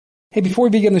Hey, before we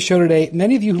begin the show today,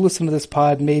 many of you who listen to this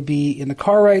pod may be in the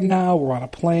car right now, or on a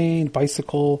plane,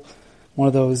 bicycle, one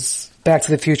of those Back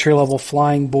to the Future level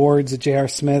flying boards that J.R.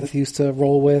 Smith used to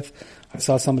roll with. I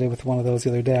saw somebody with one of those the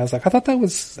other day. I was like, I thought that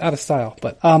was out of style.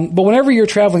 But whenever you're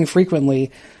traveling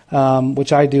frequently,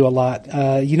 which I do a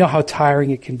lot, you know how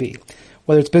tiring it can be.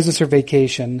 Whether it's business or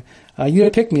vacation, you need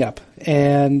to pick me up.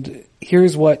 And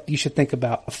here's what you should think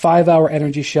about. A 5-hour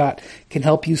energy shot can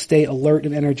help you stay alert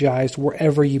and energized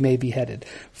wherever you may be headed.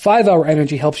 5-hour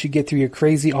energy helps you get through your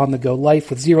crazy on-the-go life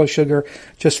with zero sugar,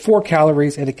 just 4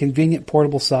 calories, and a convenient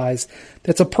portable size.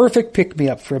 That's a perfect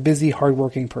pick-me-up for a busy,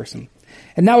 hardworking person.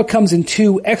 And now it comes in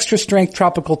 2 extra-strength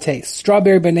tropical tastes,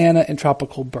 strawberry banana and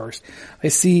tropical burst. I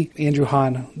see Andrew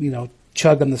Hahn,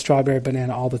 chug on the strawberry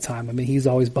banana all the time. I mean, he's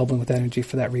always bubbling with energy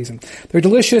for that reason. They're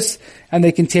delicious, and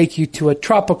they can take you to a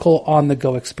tropical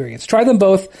on-the-go experience. Try them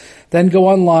both, then go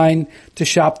online to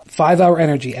shop 5-Hour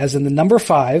Energy, as in the number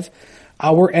 5,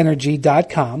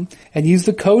 hourenergy.com, and use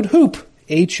the code HOOP,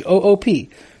 H-O-O-P,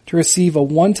 to receive a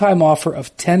one-time offer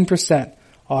of 10%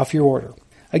 off your order.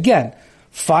 Again,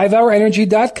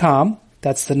 5hourenergy.com,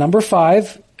 that's the number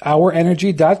 5,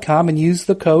 hourenergy.com, and use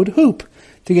the code HOOP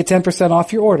to get 10%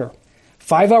 off your order.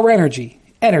 5-Hour Energy,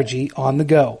 energy on the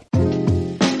go.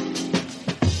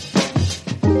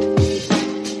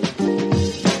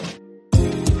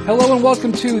 Hello and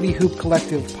welcome to the Hoop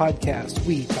Collective podcast.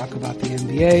 We talk about the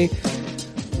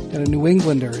NBA. Got a New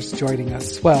Englander's joining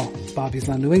us. Well, Bobby's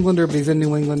not a New Englander, but he's in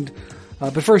New England.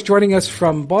 But first, joining us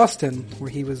from Boston, where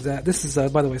he was at. This is,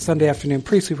 by the way, Sunday afternoon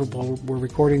pre-Super Bowl. We're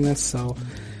recording this, so...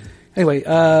 Anyway,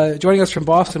 joining us from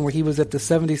Boston, where he was at the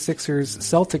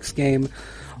 76ers-Celtics game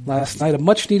last night, a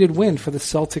much-needed win for the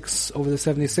Celtics over the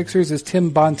 76ers, is Tim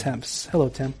Bontemps. Hello,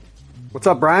 Tim. What's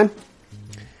up, Brian?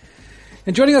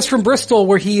 And joining us from Bristol,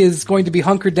 where he is going to be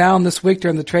hunkered down this week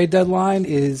during the trade deadline,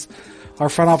 is our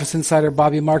front office insider,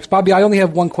 Bobby Marks. Bobby, I only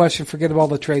have one question. Forget about all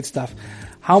the trade stuff.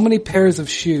 How many pairs of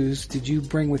shoes did you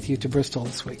bring with you to Bristol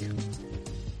this week?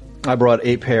 I brought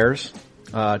 8 pairs,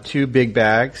 2 big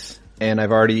bags, and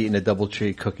I've already eaten a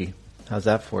DoubleTree cookie. How's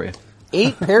that for you?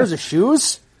 8 pairs of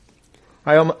shoes?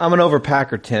 I'm an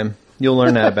overpacker, Tim. You'll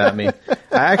learn that about me. I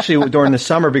actually, during the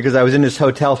summer, because I was in this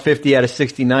hotel 50 out of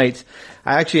 60 nights,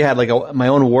 I actually had my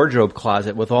own wardrobe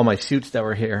closet with all my suits that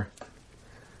were here.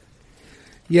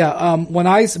 Yeah,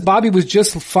 Bobby was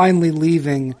just finally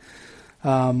leaving.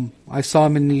 I saw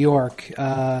him in New York.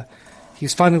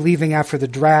 He's finally leaving after the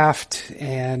draft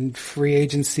and free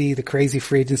agency, the crazy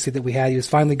free agency that we had. He was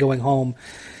finally going home,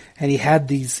 and he had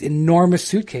these enormous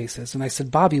suitcases. And I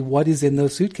said, Bobby, what is in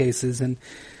those suitcases? And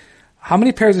how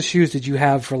many pairs of shoes did you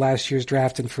have for last year's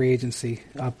draft and free agency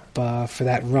up for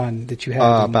that run that you had?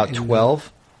 About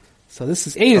 12. So this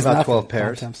is 8 is about nothing. 12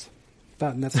 pairs.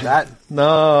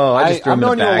 No, I just threw I've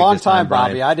them in known the you a bag long this time,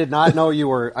 Brian. Bobby. I didn't know you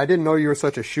were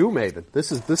such a shoe maven.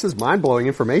 This is mind blowing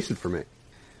information for me.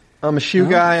 I'm a shoe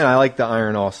guy, and I like the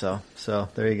iron also. So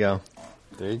there you go.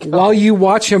 There you go. While you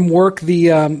watch him work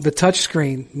the touch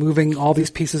screen, moving all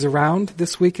these pieces around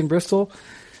this week in Bristol,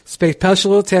 pay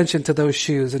special attention to those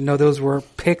shoes and know those were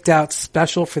picked out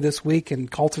special for this week and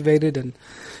cultivated,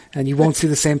 and you won't see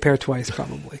the same pair twice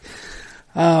probably.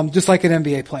 Just like an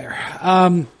NBA player.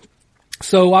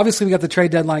 So obviously we got the trade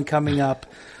deadline coming up.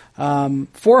 4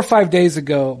 or 5 days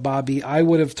ago, Bobby, I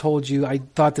would have told you I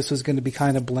thought this was going to be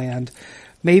kind of bland.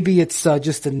 Maybe it's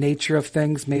just the nature of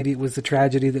things. Maybe it was the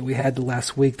tragedy that we had the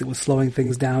last week that was slowing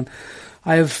things down.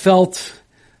 I have felt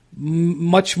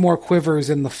much more quivers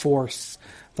in the force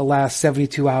the last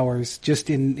 72 hours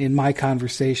just in my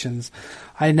conversations.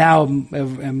 I now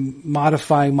am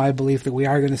modifying my belief that we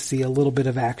are going to see a little bit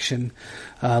of action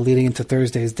leading into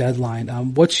Thursday's deadline.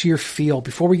 What's your feel,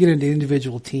 before we get into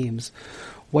individual teams,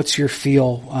 what's your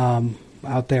feel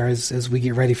out there as we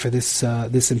get ready for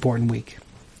this important week?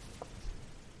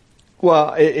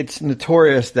 Well, it's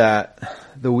notorious that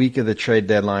the week of the trade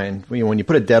deadline, when you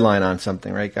put a deadline on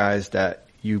something, right, guys, that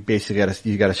you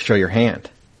basically got to show your hand.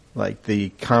 Like the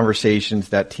conversations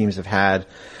that teams have had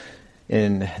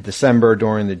in December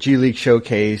during the G League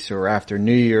showcase or after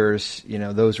New Year's,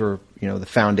 those were, the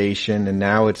foundation. And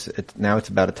now it's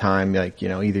about a time like,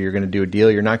 either you're going to do a deal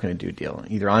or you're not going to do a deal.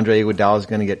 Either Andre Iguodala is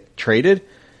going to get traded,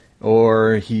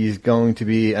 or he's going to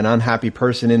be an unhappy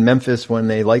person in Memphis when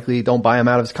they likely don't buy him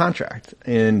out of his contract.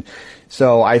 And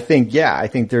so I think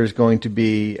there's going to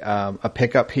be a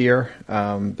pickup here.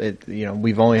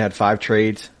 We've only had 5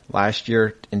 trades last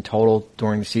year in total.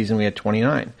 During the season, we had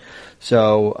 29.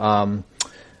 So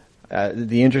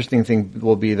the interesting thing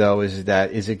will be, though, is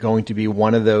it going to be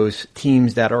one of those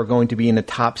teams that are going to be in the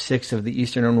top 6 of the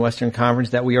Eastern and Western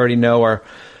Conference that we already know are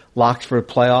locks for the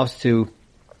playoffs to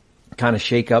kind of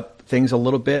shake up things a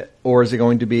little bit, or is it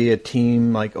going to be a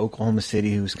team like Oklahoma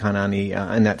City who's kind of on the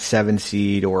in that 7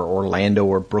 seed, or Orlando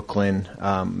or Brooklyn,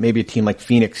 maybe a team like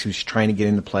Phoenix who's trying to get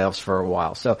into playoffs for a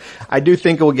while? So I do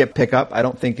think it will get pick up. I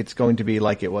don't think it's going to be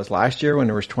like it was last year when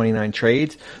there was 29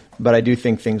 trades, but I do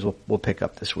think things will pick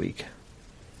up this week.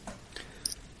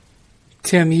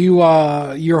 Tim,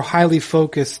 you're highly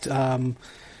focused on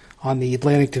the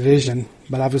Atlantic Division,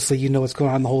 but obviously you know what's going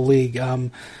on in the whole league.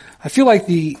 I feel like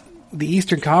the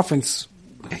Eastern Conference,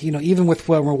 even with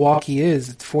where Milwaukee is,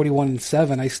 it's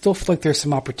 41-7. I still feel like there's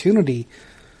some opportunity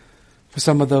for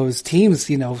some of those teams,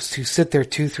 to sit there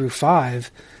 2 through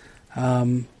 5.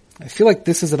 I feel like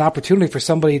this is an opportunity for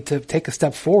somebody to take a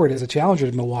step forward as a challenger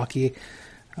to Milwaukee.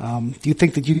 Do you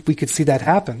think that we could see that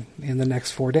happen in the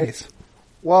next 4 days?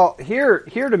 Well, here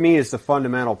to me is the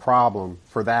fundamental problem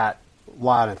for that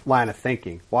line of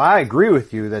thinking. Well, I agree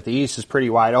with you that the East is pretty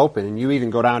wide open, and you even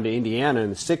go down to Indiana in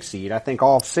the 6th seed. I think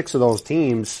all 6 of those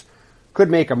teams could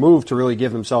make a move to really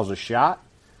give themselves a shot.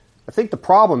 I think the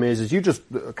problem is you just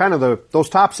kind of those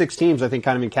top 6 teams, I think,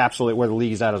 kind of encapsulate where the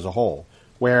league is at as a whole.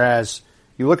 Whereas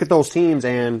you look at those teams,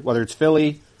 and whether it's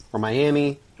Philly or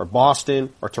Miami or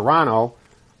Boston or Toronto,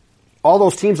 all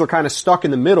those teams are kind of stuck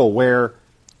in the middle where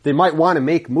they might want to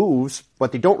make moves,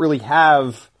 but they don't really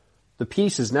have the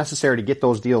pieces necessary to get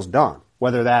those deals done.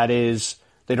 Whether that is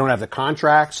they don't have the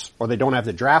contracts or they don't have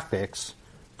the draft picks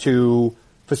to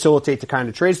facilitate the kind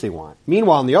of trades they want.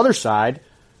 Meanwhile, on the other side,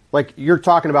 like you're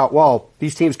talking about, well,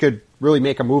 these teams could really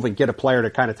make a move and get a player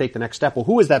to kind of take the next step. Well,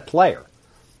 who is that player?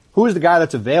 Who is the guy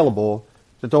that's available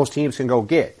that those teams can go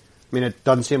get? I mean, it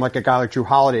doesn't seem like a guy like Drew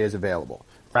Holiday is available.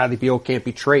 Bradley Beal can't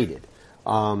be traded.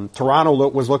 Toronto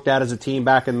was looked at as a team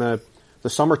back in the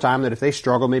summertime that if they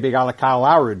struggle, maybe a guy like Kyle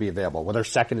Lowry would be available. Well, they're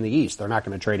second in the East. They're not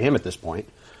going to trade him at this point.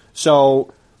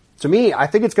 So, to me, I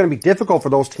think it's going to be difficult for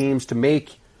those teams to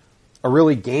make a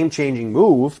really game-changing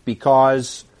move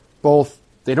because both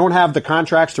they don't have the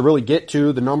contracts to really get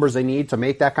to the numbers they need to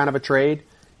make that kind of a trade,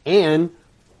 and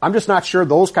I'm just not sure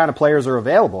those kind of players are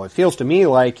available. It feels to me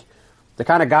like the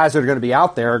kind of guys that are going to be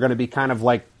out there are going to be kind of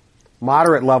like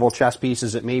moderate-level chess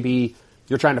pieces that maybe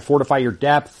you're trying to fortify your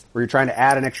depth, or you're trying to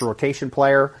add an extra rotation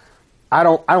player. I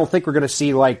don't think we're going to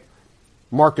see like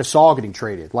Marc Gasol getting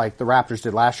traded like the Raptors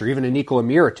did last year, even a Nikola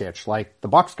Mirotic like the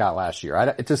Bucks got last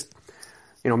year. It just,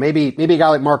 maybe a guy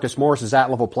like Marcus Morris is that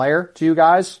level player to you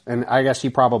guys, and I guess he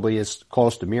probably is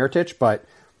close to Mirotic, but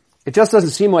it just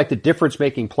doesn't seem like the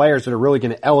difference-making players that are really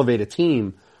going to elevate a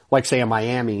team, like say a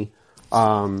Miami,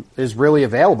 is really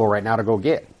available right now to go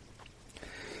get.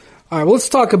 All right, well, let's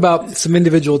talk about some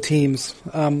individual teams.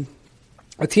 A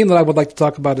team that I would like to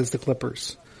talk about is the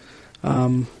Clippers.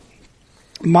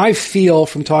 My feel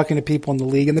from talking to people in the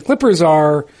league, and the Clippers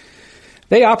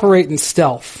they operate in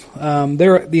stealth.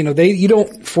 You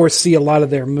don't foresee a lot of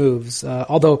their moves,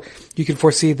 although you can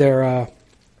foresee their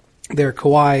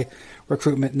Kawhi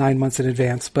recruitment 9 months in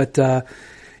advance, but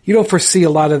you don't foresee a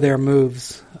lot of their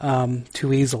moves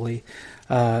too easily.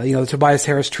 The Tobias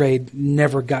Harris trade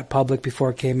never got public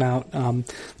before it came out.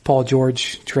 Paul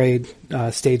George trade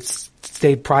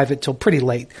stayed private till pretty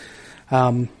late.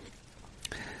 But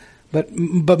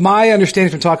my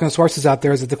understanding from talking to sources out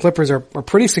there is that the Clippers are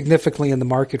pretty significantly in the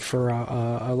market for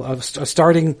a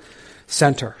starting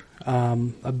center,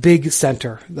 a big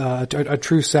center, a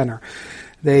true center.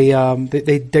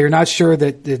 They're not sure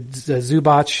that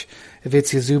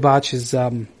Ivica Zubac is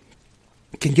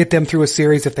can get them through a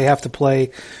series if they have to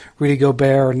play Rudy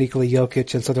Gobert or Nikola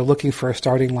Jokic, and so they're looking for a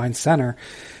starting line center.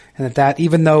 And that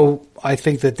even though I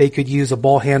think that they could use a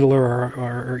ball handler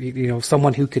or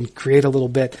someone who can create a little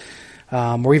bit,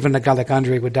 or even a guy like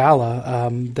Andre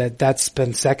Iguodala, that's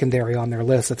been secondary on their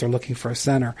list that they're looking for a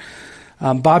center.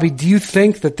 Bobby, do you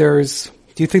think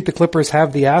the Clippers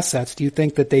have the assets? Do you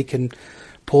think that they can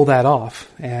pull that off?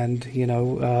 And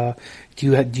what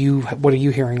are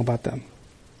you hearing about them?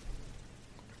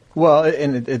 Well,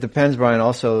 and it depends, Brian,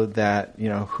 also that,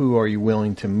 who are you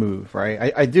willing to move,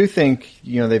 right? I do think,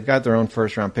 they've got their own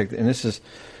first round pick, and this is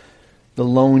the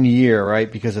lone year,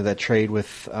 right, because of that trade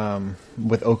with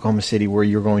Oklahoma City where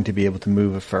you're going to be able to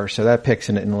move it first. So that pick's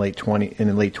in the late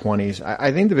 20s.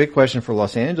 I think the big question for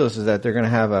Los Angeles is that they're going to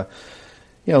have a,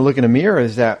 look in the mirror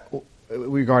is that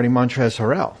regarding Montrezl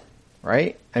Harrell,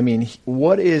 right? I mean,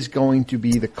 what is going to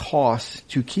be the cost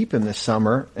to keep him this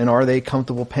summer, and are they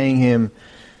comfortable paying him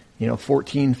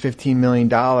 $14-15 million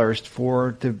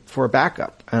for a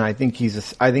backup? And I think he's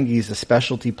a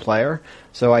specialty player.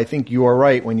 So I think you are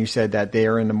right when you said that they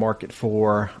are in the market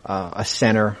for a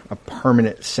center, a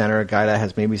permanent center, a guy that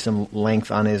has maybe some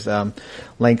length on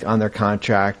their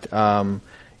contract. Does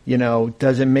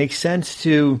it make sense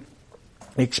to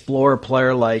explore a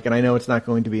player like, and I know it's not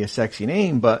going to be a sexy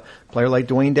name, but a player like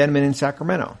Dwayne Dedmon in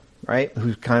Sacramento, right?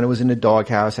 Who kind of was in the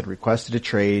doghouse, had requested a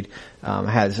trade,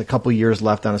 has a couple years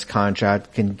left on his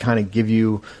contract, can kind of give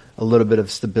you a little bit of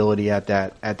stability at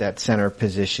that center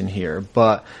position here.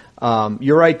 But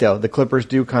you're right, though. The Clippers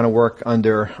do kind of work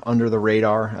under the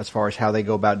radar as far as how they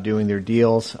go about doing their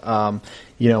deals.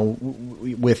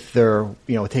 With their,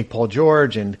 take Paul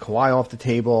George and Kawhi off the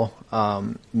table.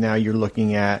 Now you're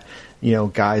looking at,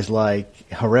 guys like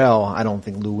Harrell. I don't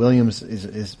think Lou Williams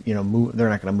is they're not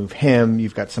going to move him.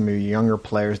 You've got some of your younger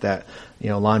players that,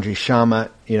 Landry Shamet,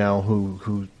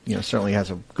 who certainly has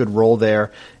a good role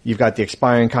there. You've got the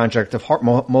expiring contract of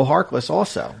Mo Harkless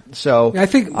also. So I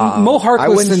think Mo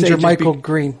Harkless and Jermichael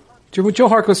Green, Joe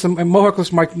Harkless and Mo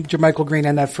Harkless, Jermichael Green,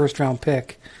 and that first round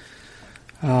pick,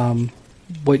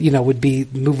 would be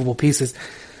movable pieces.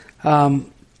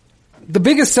 The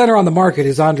biggest center on the market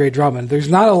is Andre Drummond. There's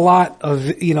not a lot of,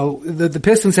 the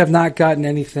Pistons have not gotten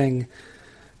anything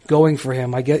going for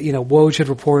him. I get, Woj had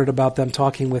reported about them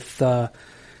talking with the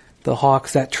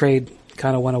Hawks. That trade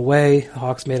kind of went away. The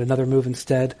Hawks made another move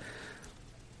instead.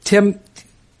 Tim,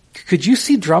 could you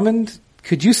see Drummond?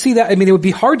 Could you see that? I mean, it would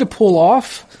be hard to pull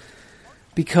off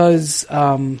because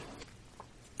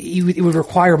it would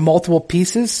require multiple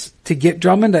pieces to get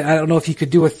Drummond. I don't know if you could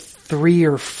do a 3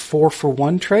 or 4 for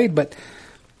 1 trade, but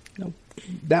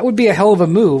that would be a hell of a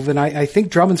move. And I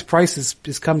think Drummond's price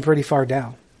is come pretty far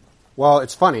down. Well,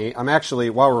 it's funny. I'm actually,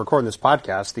 while we're recording this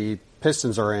podcast, the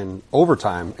Pistons are in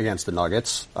overtime against the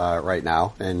Nuggets right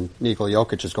now, and Nikola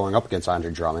Jokic is going up against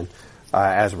Andre Drummond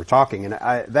as we're talking. And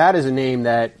that is a name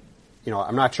that,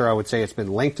 I'm not sure I would say it's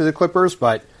been linked to the Clippers,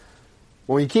 but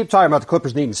when you keep talking about the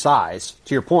Clippers needing size,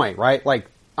 to your point, right? Like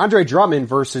Andre Drummond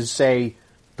versus, say,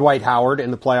 Dwight Howard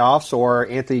in the playoffs or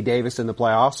Anthony Davis in the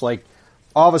playoffs, like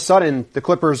all of a sudden the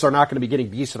Clippers are not going to be getting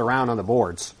beasted around on the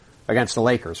boards against the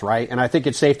Lakers, right? And I think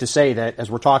it's safe to say that as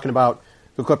we're talking about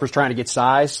the Clippers trying to get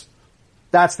size,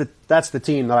 that's the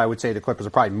team that I would say the Clippers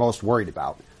are probably most worried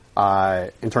about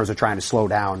in terms of trying to slow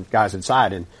down guys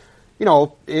inside. And,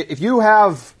 if you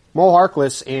have Mo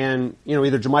Harkless and,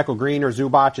 either Jermichael Green or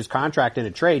Zubac's contract in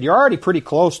a trade, you're already pretty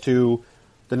close to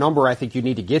the number I think you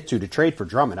need to get to trade for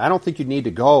Drummond. I don't think you need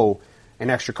to go an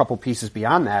extra couple pieces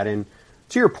beyond that. And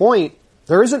to your point,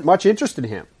 there isn't much interest in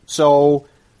him. So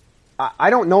I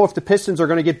don't know if the Pistons are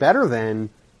going to get better than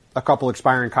a couple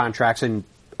expiring contracts and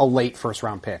a late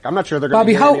first-round pick. I'm not sure they're going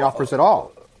to get any offers at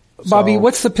all. Bobby,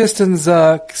 what's the Pistons'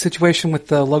 situation with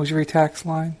the luxury tax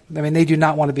line? I mean, they do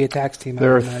not want to be a tax team.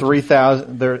 There are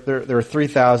 3,000. There are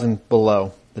 3,000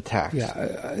 below the tax.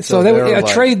 Yeah, so a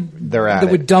trade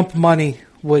that would dump money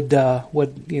would be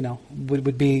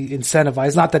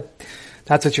incentivized. Not that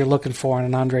that's what you're looking for in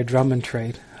an Andre Drummond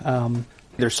trade.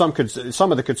 There's some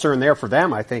of the concern there for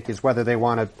them, I think, is whether they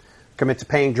want to commit to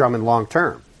paying Drummond long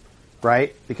term,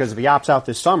 right? Because if he opts out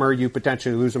this summer, you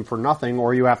potentially lose him for nothing,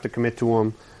 or you have to commit to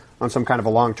him on some kind of a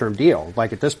long-term deal.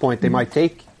 Like at this point, they might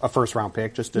take a first-round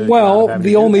pick just to. Well,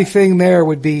 the only thing there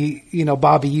would be,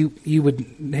 Bobby, you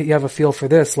have a feel for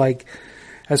this. Like,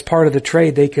 as part of the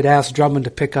trade, they could ask Drummond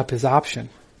to pick up his option.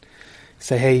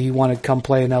 Say, hey, you want to come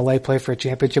play in LA, play for a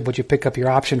championship? Would you pick up your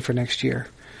option for next year?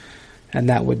 And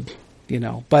that would,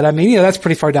 But I mean, that's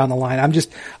pretty far down the line.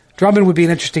 Drummond would be an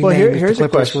interesting name if the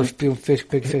Clippers were doing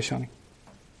big fish on him.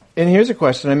 And here's a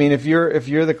question. I mean, if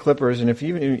you're the Clippers and if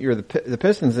you're the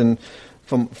Pistons, and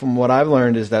from what I've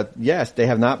learned is that yes, they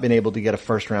have not been able to get a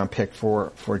first round pick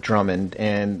for Drummond,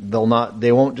 and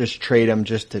they won't just trade him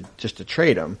just to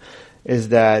trade him. Is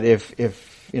that if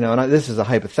and this is a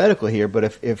hypothetical here, but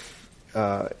if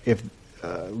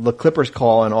the Clippers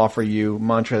call and offer you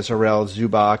Montrezl Harrell,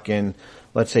 Zubac, and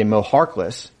let's say Mo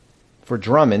Harkless for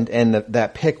Drummond, and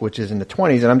that pick which is in the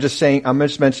 20s, and I'm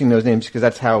just mentioning those names because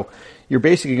that's how you're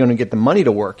basically going to get the money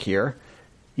to work here.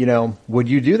 Would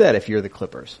you do that if you're the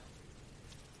Clippers?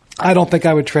 I don't think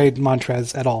I would trade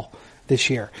Montrez at all this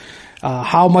year.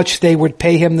 How much they would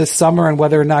pay him this summer and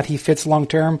whether or not he fits long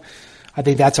term, I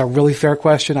think that's a really fair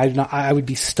question. I would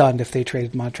be stunned if they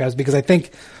traded Montrez because I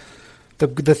think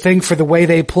the thing for the way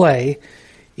they play,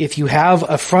 if you have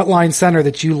a frontline center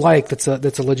that you like, that's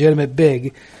a legitimate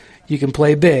big, you can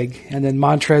play big, and then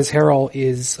Montrezl Harrell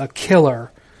is a killer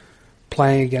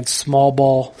playing against small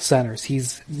ball centers.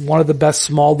 He's one of the best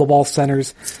small ball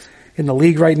centers in the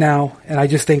league right now, and I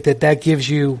just think that gives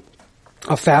you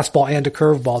a fastball and a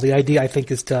curveball. The idea, I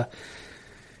think, is to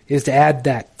add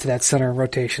that to that center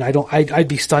rotation. I'd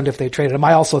be stunned if they traded him.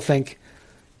 I also think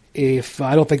and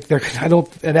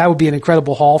that would be an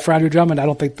incredible haul for Andre Drummond. I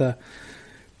don't think the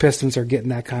Pistons are getting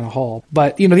that kind of haul.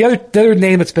 But the other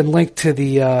name that's been linked to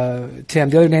the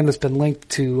other name that's been linked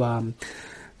to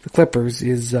the Clippers,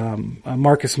 is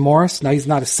Marcus Morris. Now, he's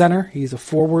not a center. He's a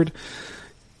forward,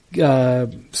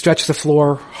 stretch the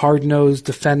floor, hard-nosed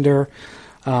defender.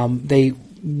 They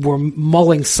were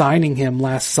mulling signing him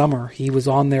last summer. He was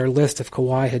on their list if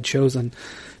Kawhi had chosen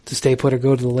to stay put or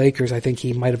go to the Lakers. I think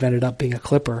he might have ended up being a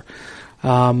Clipper.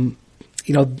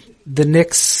 The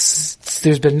Knicks,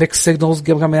 there's been mixed signals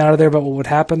coming out of there about what would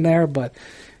happen there, but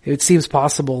it seems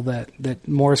possible that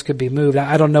Morris could be moved.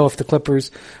 I don't know if the Clippers,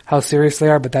 how serious they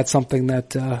are, but that's something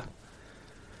that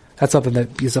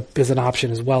is an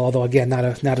option as well. Although again,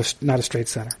 not a straight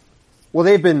center. Well,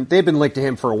 they've been linked to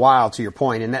him for a while, to your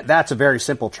point, and that's a very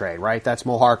simple trade, right? That's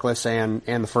Mo Harkless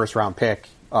and the first round pick,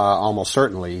 almost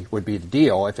certainly would be the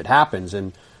deal if it happens.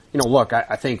 And look,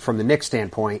 I think from the Knicks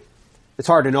standpoint, it's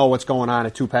hard to know what's going on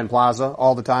at Two Penn Plaza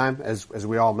all the time, as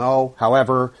we all know.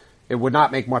 However, it would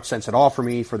not make much sense at all for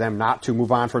me for them not to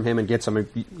move on from him and get some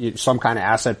kind of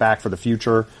asset back for the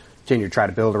future, continue to try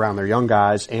to build around their young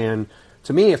guys. And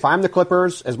to me, if I'm the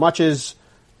Clippers, as much as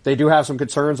they do have some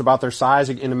concerns about their size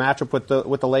in a matchup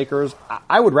with the Lakers,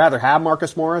 I would rather have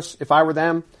Marcus Morris if I were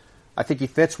them. I think he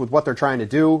fits with what they're trying to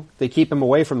do. They keep him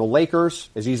away from the Lakers,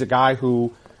 as he's a guy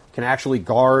who can actually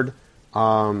guard,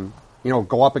 go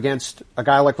up against a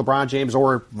guy like LeBron James,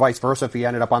 or vice versa. If he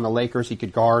ended up on the Lakers, he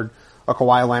could guard a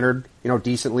Kawhi Leonard,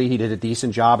 decently. He did a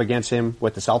decent job against him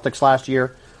with the Celtics last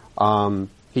year.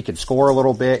 He could score a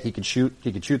little bit. He could shoot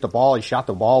the ball. He shot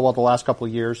the ball well the last couple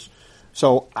of years.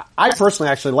 So I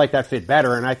personally actually like that fit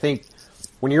better. And I think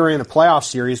when you're in a playoff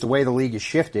series, the way the league is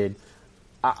shifted,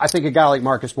 I think a guy like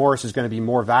Marcus Morris is going to be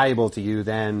more valuable to you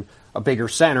than a bigger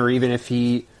center, even if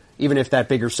that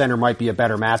bigger center might be a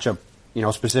better matchup,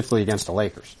 specifically against the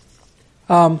Lakers.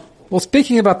 Well,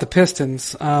 speaking about the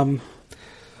Pistons, there's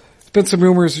been some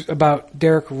rumors about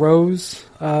Derrick Rose,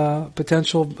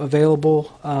 potential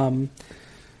available.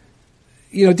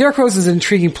 Derrick Rose is an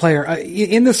intriguing player.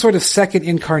 In this sort of second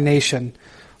incarnation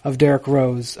of Derrick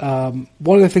Rose, one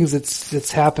of the things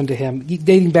that's happened to him,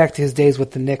 dating back to his days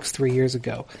with the Knicks 3 years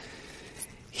ago,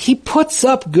 he puts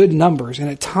up good numbers and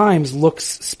at times looks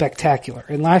spectacular.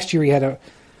 And last year he had a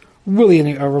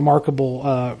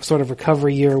remarkable sort of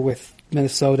recovery year with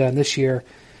Minnesota, and this year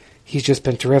he's just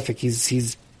been terrific.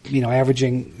 He's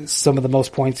averaging some of the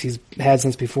most points he's had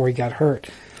since before he got hurt.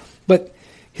 But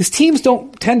his teams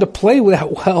don't tend to play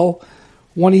that well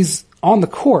when he's on the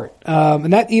court.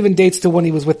 And that even dates to when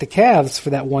he was with the Cavs for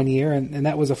that 1 year, and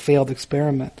that was a failed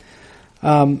experiment.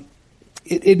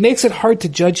 It makes it hard to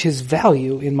judge his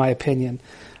value, in my opinion.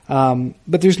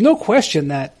 But there's no question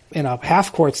that in a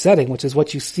half-court setting, which is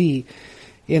what you see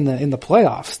in the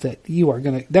playoffs,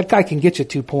 that guy can get you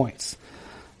 2 points.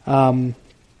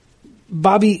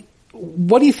 Bobby,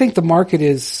 what do you think the market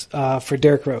is for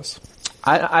Derrick Rose?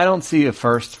 I don't see a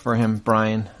first for him,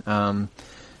 Brian.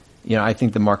 I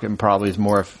think the market probably is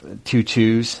more of 2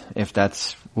 twos, if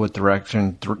that's what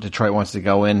direction Detroit wants to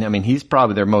go in. I mean, he's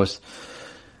probably one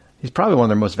of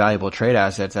their most valuable trade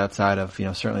assets outside of,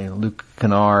 certainly Luke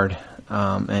Kennard,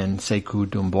 and Sekou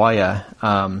Doumbouya.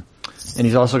 And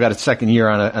he's also got a second year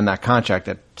on that contract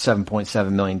at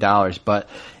 $7.7 million. But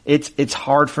it's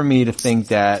hard for me to think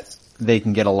that they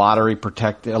can get a lottery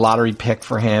pick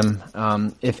for him.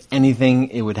 If anything,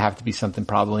 it would have to be something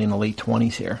probably in the late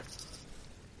 20s here.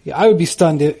 Yeah, I would be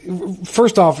stunned.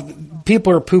 First off,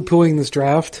 people are poo-pooing this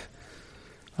draft.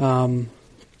 Now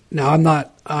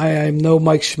I'm no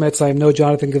Mike Schmitz. I am no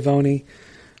Jonathan Gavoni.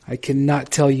 I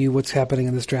cannot tell you what's happening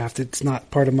in this draft. It's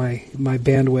not part of my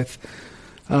bandwidth.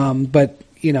 But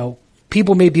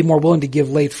people may be more willing to give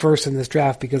late first in this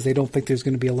draft because they don't think there's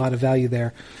going to be a lot of value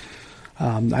there.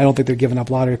 I don't think they're giving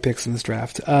up lottery picks in this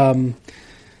draft. Tim,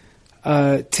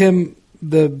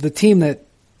 the team that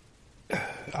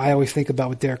I always think about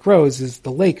with Derrick Rose is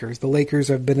the Lakers. The Lakers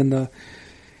have been in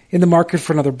the market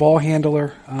for another ball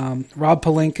handler. Rob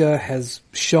Pelinka has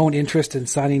shown interest in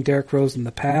signing Derrick Rose in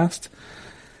the past.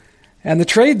 And the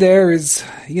trade there is,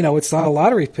 it's not a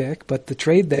lottery pick, but the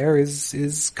trade there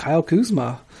is Kyle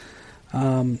Kuzma.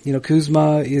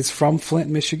 Kuzma is from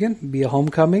Flint, Michigan, be a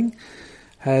homecoming.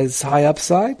 Has high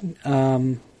upside.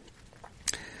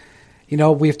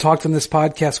 We've talked on this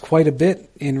podcast quite a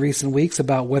bit in recent weeks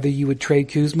about whether you would trade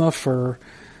Kuzma for,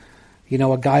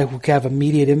 a guy who can have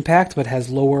immediate impact but has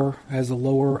a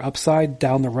lower upside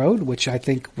down the road, which I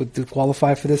think would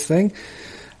qualify for this thing.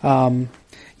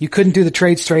 You couldn't do the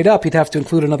trade straight up. You'd have to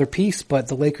include another piece, but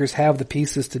the Lakers have the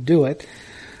pieces to do it.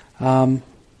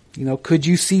 Could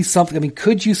you see something? I mean,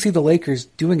 could you see the Lakers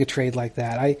doing a trade like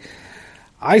that?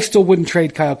 I still wouldn't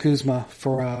trade Kyle Kuzma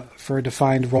for a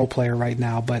defined role player right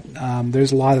now, but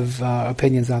there's a lot of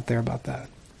opinions out there about that.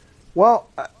 Well,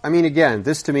 I mean, again,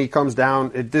 this to me comes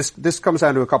down. This comes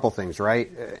down to a couple things,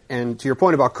 right? And to your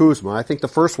point about Kuzma, I think the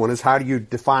first one is how do you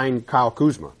define Kyle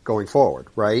Kuzma going forward,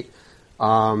 right?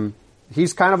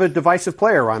 He's kind of a divisive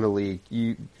player around the league.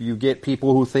 You get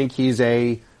people who think he's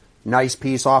a nice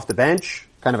piece off the bench,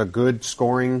 kind of a good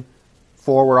scoring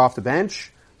forward off the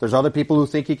bench. There's other people who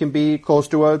think he can be close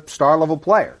to a star level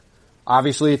player.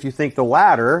 Obviously, if you think the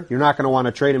latter, you're not going to want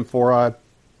to trade him for a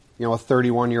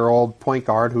 31-year-old point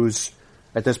guard who's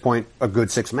at this point a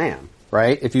good sixth man,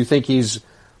 right? If you think he's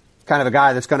kind of a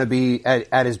guy that's going to be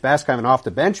at his best, kind of an off the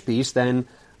bench piece, then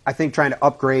I think trying to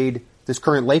upgrade this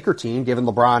current Laker team, given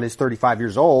LeBron is 35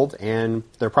 years old and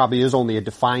there probably is only a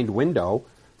defined window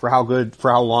for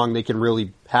how long they can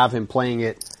really have him playing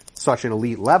at such an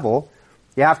elite level,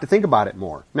 you have to think about it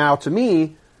more. Now, to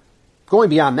me, going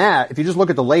beyond that, if you just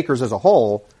look at the Lakers as a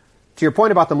whole, to your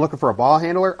point about them looking for a ball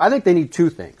handler, I think they need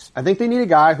two things. I think they need a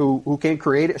guy who can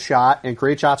create a shot and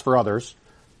create shots for others,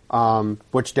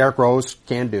 which Derrick Rose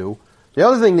can do. The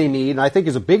other thing they need, and I think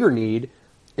is a bigger need,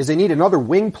 is they need another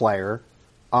wing player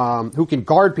who can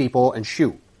guard people and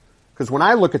shoot. Because when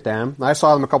I look at them, and I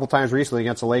saw them a couple times recently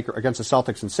against the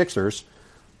Celtics and Sixers,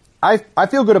 I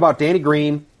feel good about Danny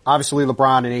Green, obviously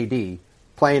LeBron and AD,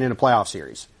 playing in a playoff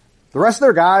series. The rest of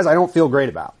their guys, I don't feel great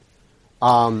about.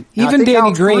 Even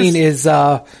Danny Green is,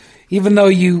 even though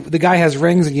the guy has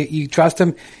rings and you trust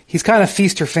him, he's kind of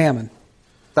feast or famine.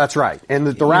 That's right. And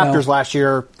the Raptors last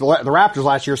year, the Raptors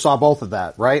last year saw both of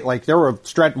that, right? Like there were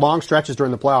long stretches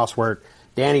during the playoffs where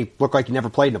Danny looked like he never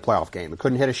played in a playoff game. He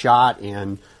couldn't hit a shot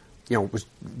and, you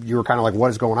were kind of like, what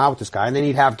is going on with this guy? And then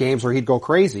he'd have games where he'd go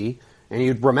crazy and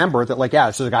you'd remember that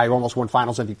this is a guy who almost won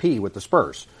Finals MVP with the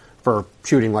Spurs for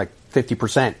shooting like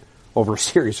 50% over a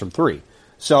series from three.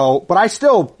 So, but I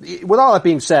still, with all that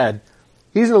being said,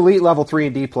 he's an elite level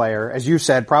 3-and-D player. As you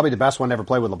said, probably the best one to ever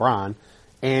play with LeBron.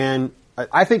 And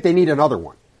I think they need another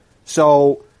one.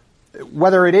 So,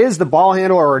 whether it is the ball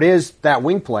handler or it is that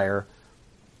wing player,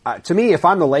 to me, if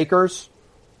I'm the Lakers,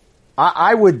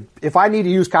 I would, if I need to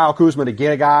use Kyle Kuzma to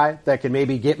get a guy that can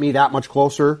maybe get me that much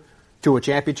closer to a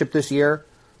championship this year,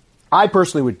 I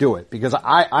personally would do it because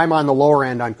I'm on the lower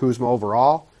end on Kuzma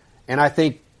overall. And I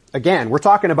think, again, we're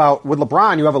talking about, with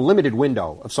LeBron, you have a limited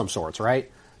window of some sorts, right?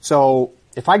 So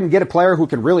if I can get a player who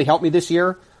can really help me this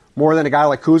year, more than a guy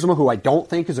like Kuzma, who I don't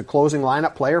think is a closing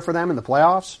lineup player for them in the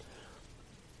playoffs,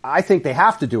 I think they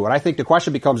have to do it. I think the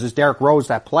question becomes, is Derrick Rose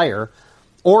that player?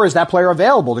 Or is that player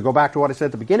available, to go back to what I said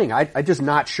at the beginning? I'm just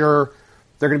not sure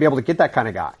they're going to be able to get that kind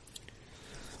of guy.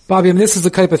 Bobby, I mean, this is the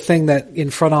type of thing that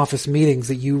in front office meetings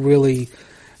that you really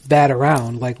bat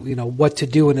around, like, what to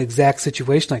do in an exact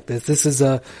situation like this. This is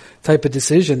a type of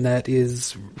decision that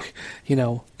is,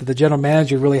 that the general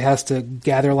manager really has to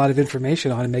gather a lot of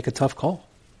information on and make a tough call.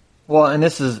 Well, and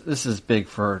this is big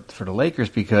for the Lakers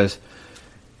because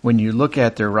when you look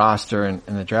at their roster and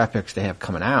the draft picks they have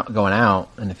going out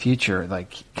in the future,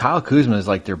 like Kyle Kuzma is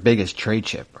like their biggest trade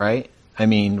chip, right? I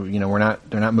mean,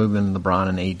 they're not moving LeBron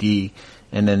and AD,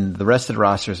 and then the rest of the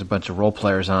roster is a bunch of role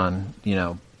players on,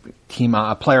 team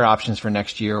player options for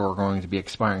next year or going to be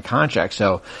expiring contracts.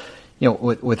 So,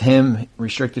 with him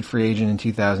restricted free agent in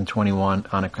 2021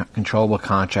 on a controllable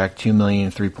contract, $2 million,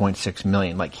 $3.6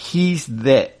 million, like he's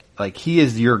that. Like he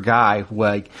is your guy.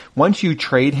 Like once you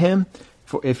trade him,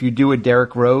 if you do a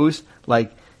Derrick Rose,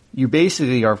 like you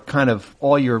basically are kind of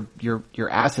all your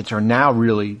assets are now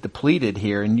really depleted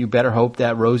here, and you better hope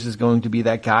that Rose is going to be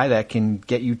that guy that can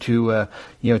get you to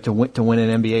win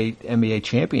an NBA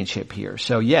championship here.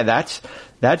 So yeah, that's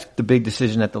the big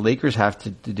decision that the Lakers have to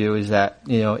do is that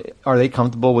are they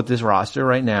comfortable with this roster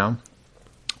right now?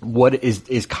 What is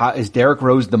Derrick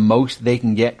Rose the most they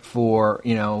can get for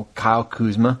Kyle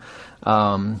Kuzma,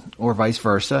 or vice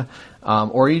versa,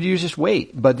 or you just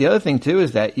wait. But the other thing too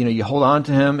is that you hold on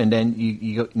to him, and then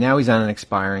you go, now he's on an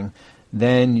expiring.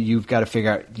 Then you've got to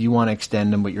figure out, do you want to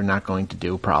extend him, but you're not going to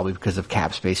do probably because of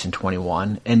cap space in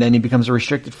 21, and then he becomes a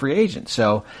restricted free agent.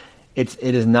 So it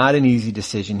is not an easy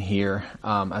decision here,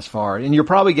 and you're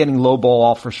probably getting low ball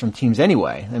offers from teams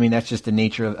anyway. I mean, that's just the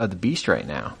nature of the beast right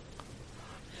now.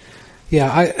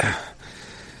 Yeah,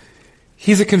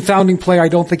 he's a confounding player. I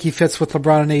don't think he fits with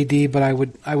LeBron and AD, but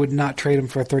I would not trade him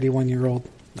for a 31-year-old.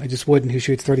 I just wouldn't, who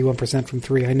shoots 31% from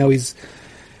three. I know his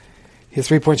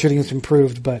 3-point shooting has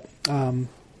improved, but I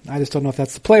just don't know if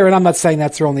that's the player. And I'm not saying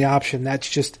that's their only option. That's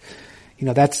just,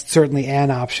 that's certainly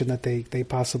an option that they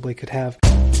possibly could have.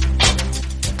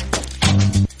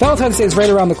 Valentine's Day is right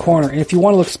around the corner, and if you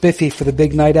want to look spiffy for the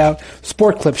big night out,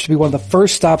 Sport Clips should be one of the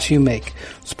first stops you make.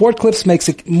 Sport Clips makes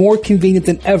it more convenient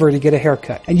than ever to get a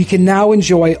haircut, and you can now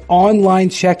enjoy online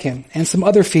check-in and some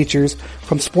other features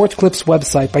from Sport Clips'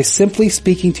 website by simply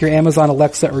speaking to your Amazon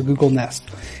Alexa or Google Nest.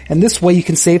 And this way you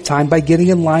can save time by getting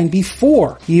in line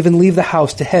before you even leave the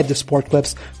house to head to Sport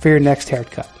Clips for your next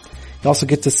haircut. You also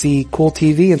get to see cool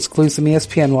TV and exclusive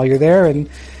ESPN while you're there and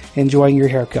enjoying your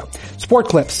haircut. Sport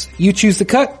Clips. You choose the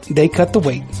cut, they cut the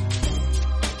weight.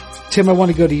 Tim, I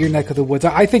want to go to your neck of the woods.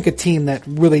 I think a team that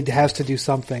really has to do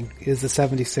something is the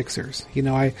 76ers. You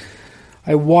know,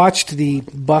 I watched the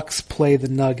Bucks play the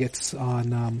Nuggets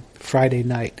on Friday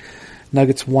night.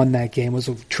 Nuggets won that game. It was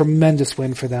a tremendous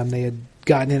win for them. They had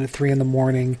gotten in at 3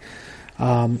 a.m.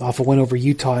 Off a win over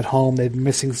Utah at home. They'd been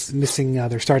missing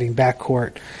their starting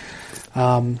backcourt.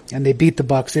 And they beat the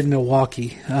Bucks in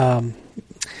Milwaukee.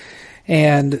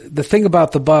 And the thing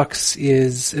about the Bucks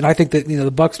is, and I think that, you know,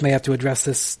 the Bucks may have to address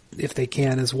this if they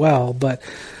can as well, but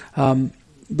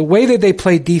the way that they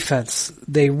play defense,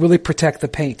 they really protect the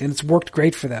paint, and it's worked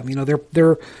great for them. You know,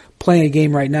 they're playing a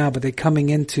game right now, but they're coming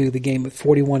into the game at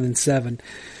 41-7.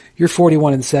 You're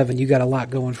 41-7. You got a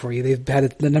lot going for you. They've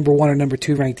had the number 1 or number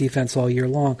 2 ranked defense all year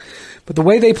long, but the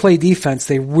way they play defense,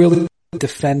 they really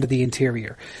defend the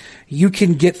interior. You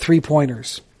can get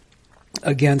 3-pointers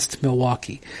against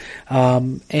Milwaukee.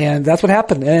 And that's what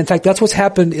happened. And in fact, that's what's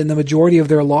happened in the majority of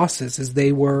their losses is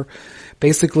they were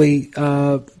basically,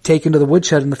 taken to the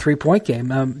woodshed in the 3-point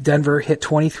game. Denver hit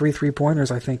 23 3-pointers,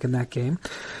 I think, in that game.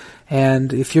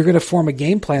 And if you're going to form a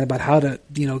game plan about how to,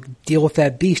 you know, deal with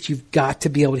that beast, you've got to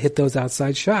be able to hit those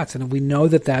outside shots. And we know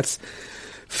that that's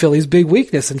Philly's big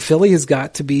weakness. And Philly has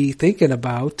got to be thinking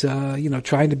about,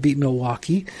 trying to beat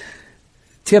Milwaukee.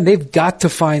 Tim, they've got to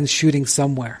find shooting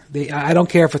somewhere. I don't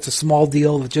care if it's a small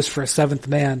deal just for a 7th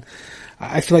man.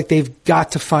 I feel like they've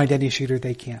got to find any shooter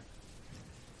they can.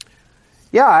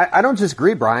 Yeah, I don't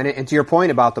disagree, Brian. And to your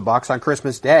point about the Bucks, on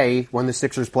Christmas Day, when the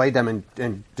Sixers played them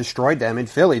and destroyed them in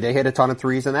Philly, they hit a ton of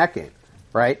threes in that game,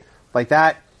 right? Like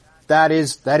that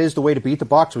is the way to beat the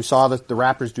Bucks. We saw the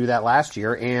Raptors do that last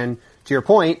year. And to your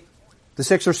point, the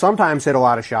Sixers sometimes hit a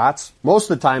lot of shots. Most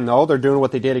of the time, though, they're doing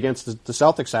what they did against the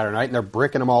Celtics Saturday night, and they're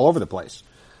bricking them all over the place.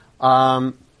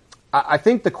 I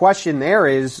think the question there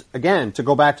is, again, to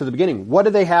go back to the beginning, what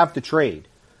do they have to trade?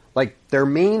 Like, their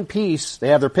main piece, they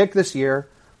have their pick this year,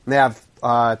 and they have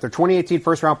their 2018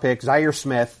 first-round pick, Zaire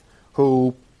Smith,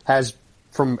 who has,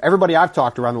 from everybody I've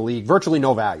talked to around the league, virtually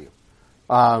no value.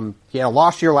 He had a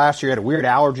lost year last year, had a weird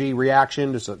allergy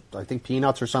reaction to, I think,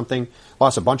 peanuts or something,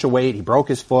 lost a bunch of weight, he broke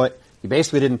his foot. He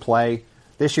basically didn't play.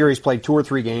 This year he's played 2 or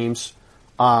 3 games,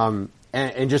 and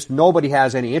just nobody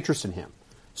has any interest in him.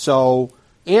 So,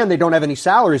 and they don't have any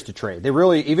salaries to trade. They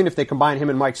really, even if they combine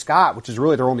him and Mike Scott, which is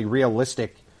really their only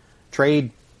realistic trade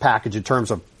package in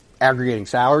terms of aggregating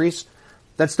salaries,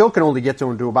 that still can only get to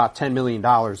about $10 million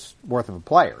worth of a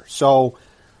player. So,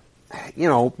 you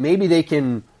know, maybe they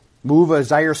can move a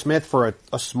Zaire Smith for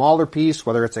a smaller piece,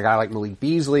 whether it's a guy like Malik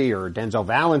Beasley or Denzel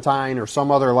Valentine or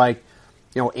some other, like,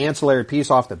 you know, ancillary piece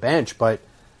off the bench, but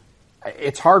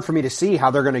it's hard for me to see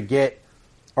how they're going to get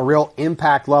a real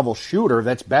impact level shooter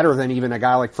that's better than even a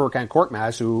guy like Furkan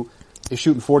Korkmaz, who is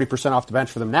shooting 40% off the bench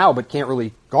for them now, but can't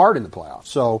really guard in the playoffs.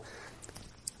 So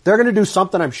they're going to do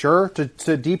something, I'm sure,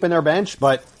 to deepen their bench,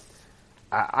 but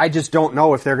I just don't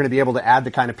know if they're going to be able to add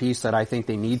the kind of piece that I think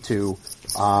they need to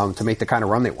make the kind of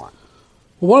run they want.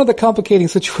 One of the complicating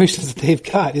situations that they've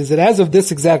got is that as of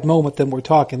this exact moment that we're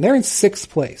talking, they're in 6th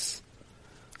place.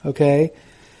 Okay,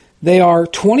 they are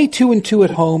 22-2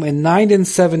 at home and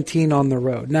 9-17 on the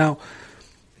road. Now,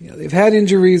 you know, they've had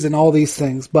injuries and all these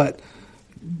things, but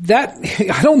that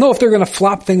I don't know if they're going to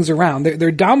flop things around. They're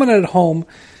dominant at home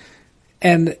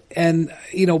and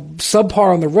you know,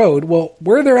 subpar on the road. Well,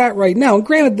 where they're at right now, and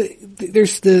granted,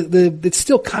 there's it's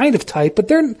still kind of tight, but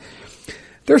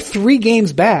they're 3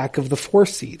 games back of the 4th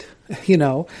seed. You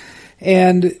know,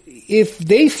 and if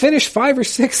they finish 5 or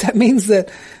 6, that means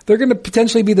that they're going to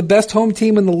potentially be the best home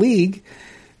team in the league.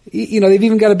 You know, they've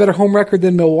even got a better home record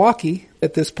than Milwaukee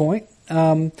at this point.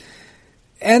 And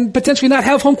potentially not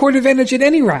have home court advantage in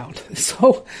any round.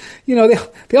 So, you know,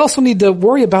 they also need to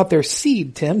worry about their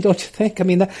seed, Tim, don't you think? I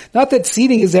mean, not that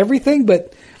seeding is everything,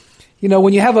 but, you know,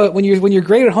 when you're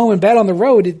great at home and bad on the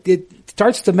road, it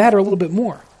starts to matter a little bit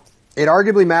more. It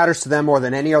arguably matters to them more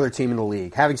than any other team in the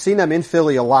league. Having seen them in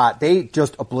Philly a lot, they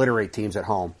just obliterate teams at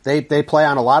home. They play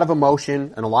on a lot of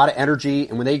emotion and a lot of energy,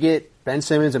 and when they get Ben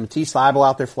Simmons and Matisse Thybulle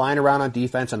out there flying around on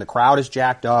defense and the crowd is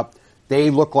jacked up,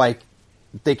 they look like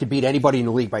they could beat anybody in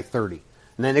the league by 30.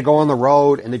 And then they go on the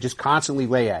road and they just constantly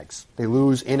lay eggs. They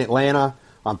lose in Atlanta,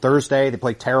 on Thursday. They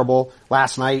played terrible.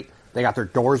 Last night, they got their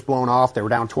doors blown off. They were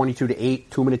down 22-8,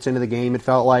 2 minutes into the game, it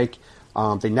felt like.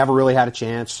 They never really had a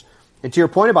chance. And to your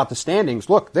point about the standings,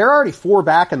 look, they're already 4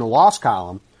 back in the loss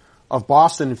column of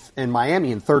Boston and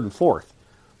Miami in 3rd and 4th.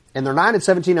 And they're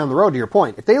 9-17 on the road, to your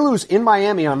point. If they lose in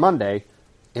Miami on Monday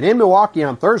and in Milwaukee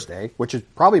on Thursday, which is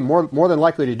probably more than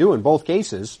likely to do in both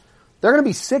cases, they're going to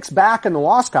be 6 back in the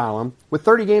loss column with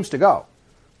 30 games to go.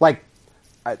 Like,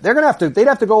 they'd have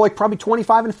to go like probably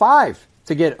 25-5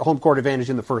 to get home court advantage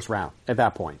in the first round at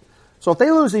that point. So if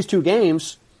they lose these 2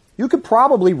 games, you could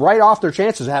probably write off their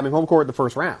chances of having home court in the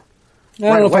first round. I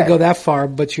don't know if I go that far,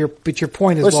 but your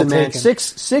point is well taken. Listen, man,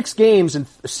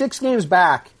 six games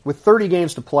back with 30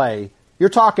 games to play, you're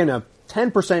talking a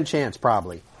 10% chance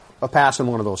probably of passing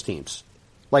one of those teams.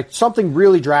 Like, something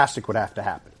really drastic would have to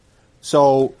happen.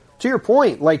 So, to your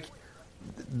point, like,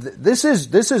 this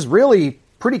is really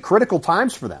pretty critical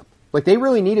times for them. Like, they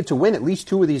really needed to win at least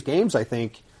 2 of these games, I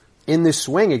think, in this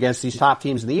swing against these top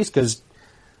teams in the East, because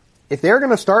if they're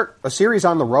going to start a series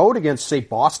on the road against, say,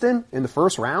 Boston in the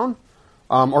first round,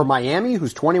 or Miami,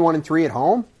 who's 21-3 at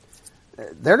home,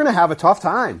 they're going to have a tough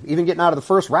time even getting out of the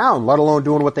first round, let alone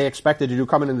doing what they expected to do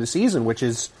coming into the season, which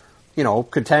is,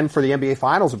 contend for the NBA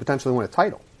Finals and potentially win a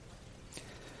title.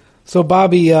 So,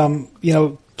 Bobby,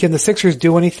 can the Sixers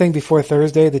do anything before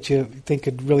Thursday that you think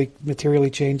could really materially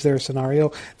change their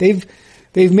scenario? They've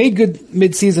made good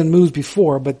midseason moves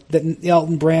before, but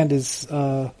Elton Brand is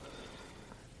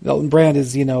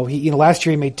last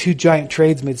year he made 2 giant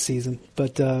trades midseason,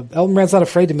 but Elton Brand's not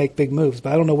afraid to make big moves,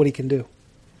 but I don't know what he can do.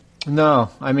 No,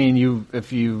 I mean,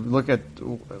 if you look at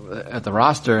the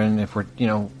roster, and if we're,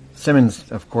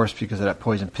 Simmons, of course, because of that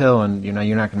poison pill, and you're not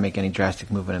going to make any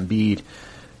drastic move in Embiid.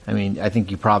 I mean, I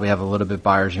think you probably have a little bit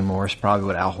buyer's remorse probably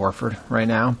with Al Horford right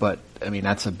now, but I mean,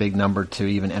 that's a big number to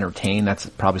even entertain. That's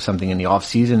probably something in the off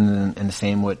season, and the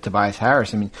same with Tobias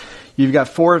Harris. I mean, you got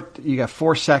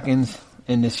 4 seconds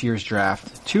in this year's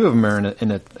draft. 2 of them are in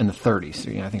the 30s. So,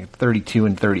 I think 32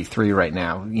 and 33 right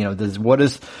now.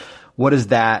 What is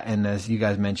that? And as you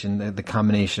guys mentioned, the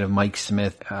combination of Mike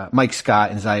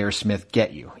Scott and Zaire Smith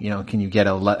get you? Can you get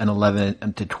an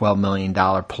 $11 to $12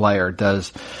 million player?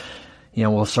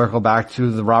 We'll circle back to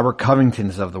the Robert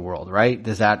Covingtons of the world, right?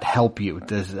 Does that help you?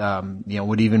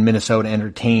 Would even Minnesota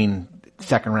entertain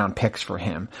second round picks for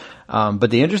him? But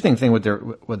the interesting thing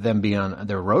with them being on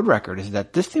their road record is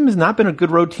that this team has not been a good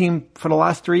road team for the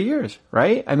last 3 years,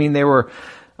 right? I mean,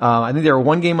 I think they were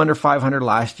 1 game under 500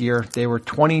 last year. They were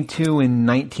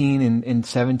 22-19 and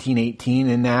 17-18,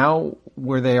 and now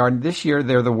where they are this year,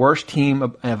 they're the worst team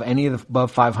of any of the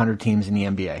above 500 teams in the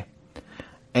NBA.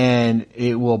 And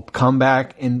it will come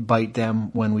back and bite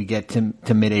them when we get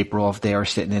to mid-April if they are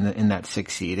sitting in that 6th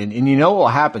seed. And you know what will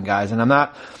happen, guys, and I'm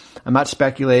not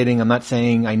speculating, I'm not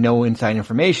saying I know inside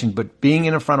information, but being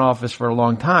in a front office for a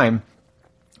long time,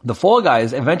 the fall guy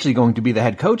is eventually going to be the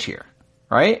head coach here.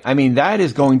 Right? I mean, that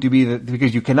is going to be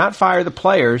because you cannot fire the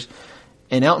players,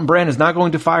 and Elton Brand is not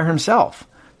going to fire himself.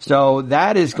 So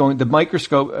the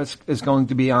microscope is going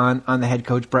to be on the head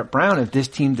coach Brett Brown if this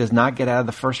team does not get out of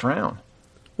the first round.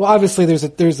 Well, obviously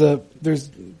there's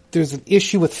an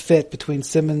issue with fit between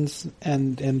Simmons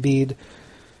and Embiid.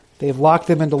 They've locked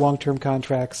them into long-term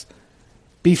contracts.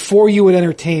 Before you would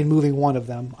entertain moving one of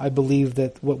them, I believe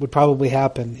that what would probably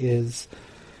happen is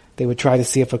they would try to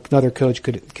see if another coach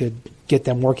could get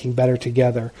them working better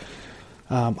together.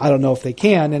 I don't know if they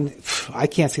can, and I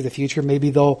can't see the future. Maybe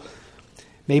they'll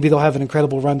have an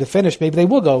incredible run to finish. Maybe they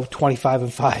will go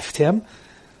 25-5, Tim.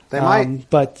 They might.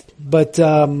 But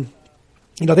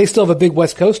they still have a big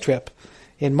West Coast trip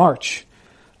in March.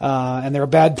 And they're a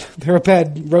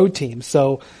bad road team.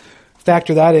 So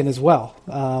factor that in as well.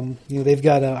 They've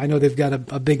got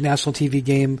a big national TV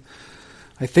game,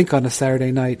 I think on a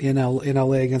Saturday night in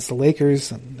LA against the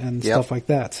Lakers and stuff like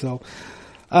that. So,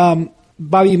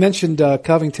 Bobby, you mentioned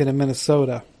Covington in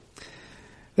Minnesota.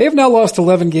 They have now lost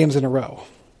 11 games in a row.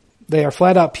 They are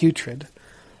flat out putrid.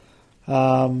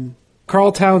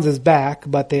 Karl Towns is back,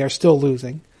 but they are still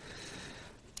losing.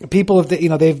 People have,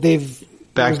 they've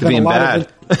back to being bad.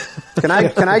 Can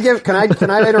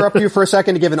I interrupt you for a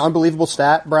second to give an unbelievable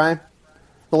stat, Brian?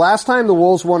 The last time the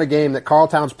Wolves won a game that Karl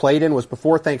Towns played in was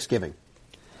before Thanksgiving.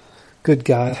 Good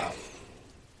God.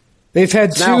 They've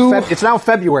had it's now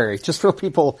February, just so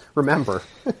people remember.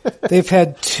 They've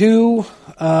had two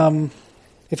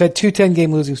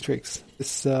 10-game losing streaks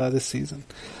this season.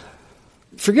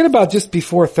 Forget about just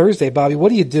before Thursday, Bobby. What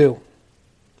do you do?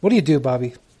 What do you do,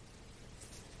 Bobby?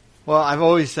 Well, I've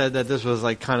always said that this was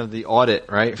like kind of the audit,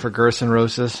 right, for Gerson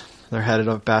Rosas. They're headed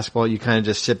up basketball. You kind of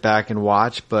just sit back and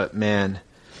watch, but man,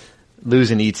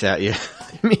 losing eats at you.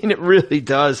 I mean, it really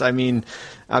does. I mean,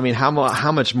 how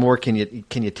much more can you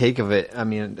take of it? I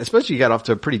mean, especially you got off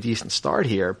to a pretty decent start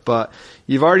here, but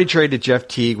you've already traded Jeff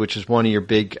Teague, which is one of your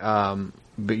big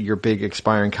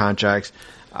expiring contracts.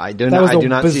 I do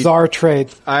not bizarre trade.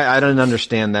 I don't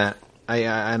understand that.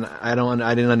 I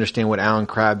didn't understand what Alan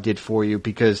Crabb did for you,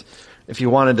 because if you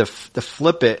wanted to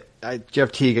flip it,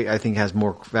 Jeff Teague I think has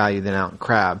more value than Alan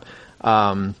Crabb.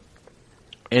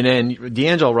 And then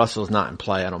D'Angelo Russell is not in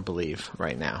play, I don't believe,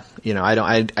 right now. You know,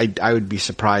 I would be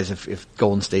surprised if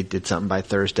Golden State did something by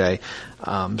Thursday.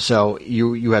 So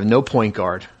you have no point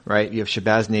guard, right? You have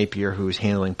Shabazz Napier, who's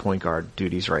handling point guard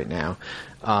duties right now.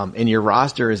 And your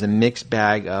roster is a mixed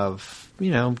bag of,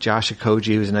 you know, Josh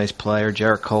Okogie, who's a nice player,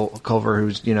 Jarrett Culver,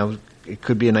 who's, you know, it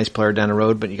could be a nice player down the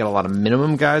road, but you got a lot of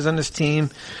minimum guys on this team.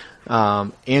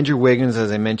 Andrew Wiggins,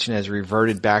 as I mentioned, has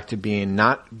reverted back to being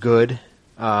not good.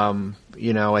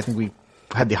 You know, I think we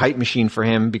had the hype machine for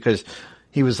him because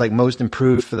he was like most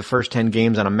improved for the first 10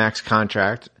 games on a max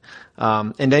contract.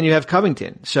 And then you have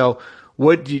Covington. So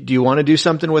what do you want to do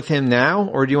something with him now,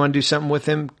 or do you want to do something with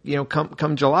him, you know,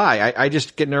 come July? I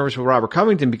just get nervous with Robert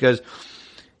Covington because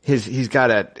his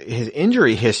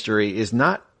injury history is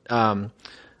not very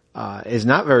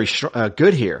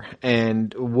good here.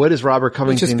 And what is Robert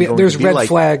Covington going to be like? There's red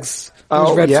flags.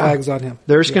 There's red flags on him.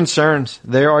 There's concerns.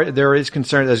 There is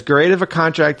concern. As great of a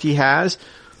contract he has,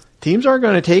 teams aren't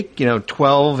going to take, you know,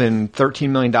 $12 and $13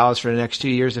 million for the next 2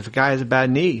 years if a guy has a bad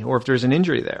knee or if there's an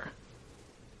injury there.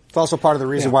 It's also part of the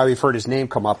reason why we've heard his name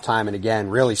come up time and again,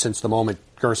 really since the moment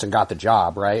Gerson got the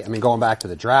job, right? I mean, going back to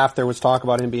the draft, there was talk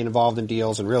about him being involved in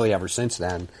deals, and really ever since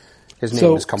then, his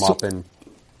name has come up, and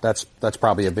that's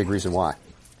probably a big reason why.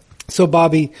 So,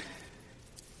 Bobby,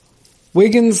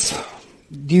 Wiggins,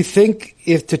 do you think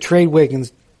if to trade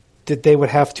Wiggins that they would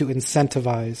have to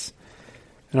incentivize,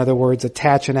 in other words,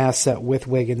 attach an asset with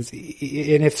Wiggins? And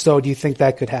if so, do you think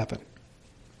that could happen?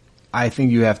 I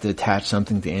think you have to attach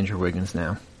something to Andrew Wiggins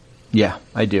now. Yeah,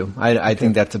 I do. I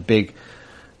think that's a big,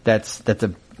 that's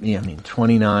a, yeah, I mean,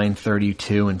 29,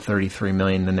 32, and 33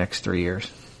 million in the next 3 years.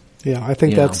 Yeah, I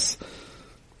think that's.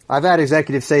 I've had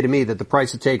executives say to me that the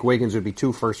price to take Wiggins would be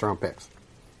 2 first-round picks.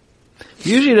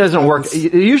 Usually it doesn't work.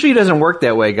 It usually doesn't work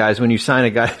that way, guys. When you sign a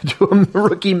guy to a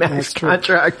rookie max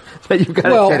contract, that you've got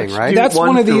to kidding, right? That's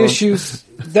one of the issues.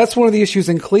 That's one of the issues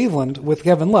in Cleveland with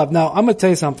Kevin Love. Now, I'm going to tell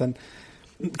you something.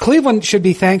 Cleveland should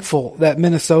be thankful that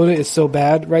Minnesota is so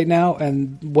bad right now,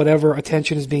 and whatever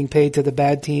attention is being paid to the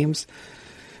bad teams,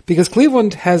 because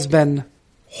Cleveland has been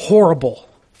horrible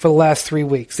for the last 3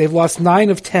 weeks. They've lost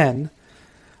 9 of 10.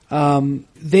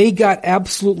 They got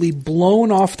absolutely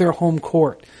blown off their home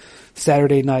court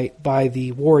Saturday night by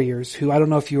the Warriors, who I don't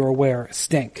know if you are aware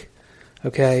stink.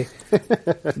 Okay,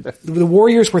 the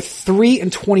Warriors were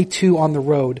 3-22 on the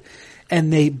road,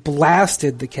 and they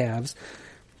blasted the Cavs.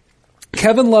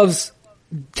 Kevin Love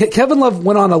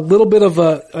went on a little bit of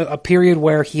a period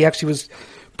where he actually was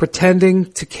pretending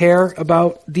to care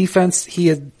about defense. He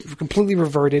had completely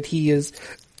reverted. He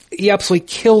absolutely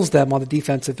kills them on the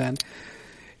defensive end.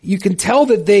 You can tell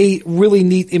that they really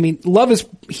need, I mean,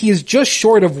 he is just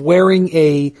short of wearing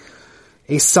a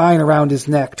sign around his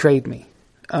neck, trade me.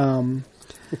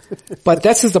 But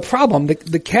that's just the problem.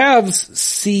 The Cavs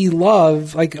see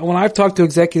Love, like when I've talked to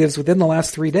executives within the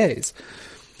last 3 days,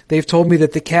 they've told me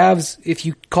that the Cavs, if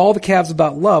you call the Cavs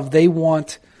about Love, they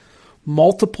want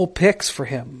multiple picks for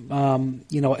him.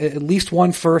 At least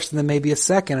 1 first and then maybe a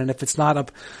second. And if it's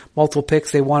not multiple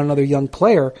picks, they want another young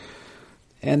player.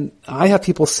 And I have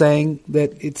people saying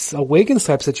that it's a Wiggins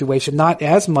type situation, not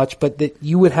as much, but that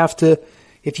you would have to,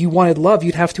 if you wanted Love,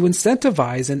 you'd have to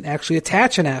incentivize and actually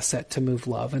attach an asset to move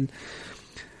Love. And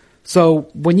so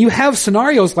when you have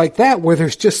scenarios like that where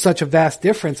there's just such a vast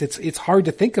difference, it's hard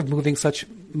to think of moving such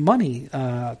money,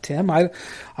 Tim. I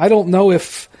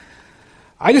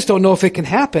just don't know if it can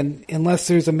happen unless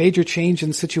there's a major change in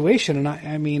the situation. And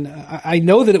I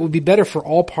know that it would be better for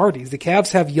all parties. The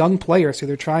Cavs have young players who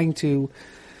they're trying to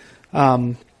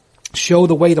show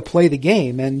the way to play the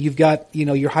game. And you've got,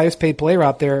 your highest paid player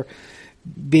out there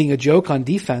being a joke on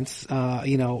defense,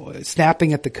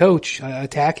 snapping at the coach,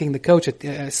 attacking the coach,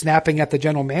 snapping at the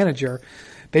general manager,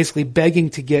 basically begging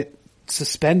to get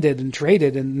suspended and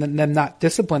traded and then not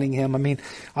disciplining him. I mean,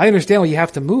 I understand why you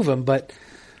have to move him, but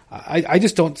I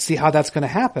just don't see how that's going to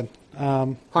happen.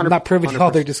 I'm not privy to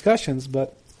all their discussions,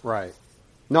 but. Right.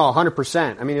 No,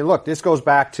 100%. I mean, look, this goes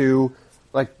back to,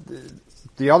 like,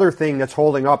 the other thing that's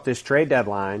holding up this trade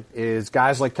deadline is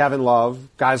guys like Kevin Love,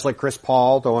 guys like Chris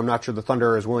Paul, though I'm not sure the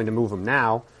Thunder is willing to move him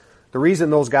now. The reason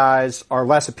those guys are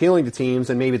less appealing to teams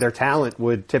and maybe their talent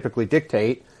would typically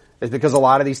dictate is because a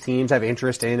lot of these teams have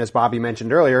interest in, as Bobby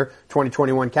mentioned earlier,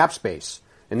 2021 cap space.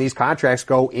 And these contracts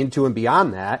go into and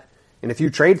beyond that. And if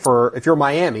you're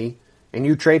Miami and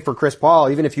you trade for Chris Paul,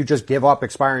 even if you just give up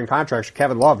expiring contracts,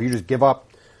 Kevin Love, you just give up,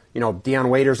 Deion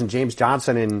Waiters and James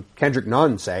Johnson and Kendrick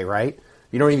Nunn, say, right?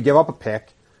 You don't even give up a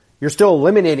pick. You're still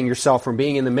eliminating yourself from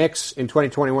being in the mix in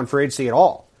 2021 free agency at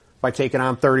all by taking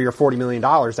on $30 or $40 million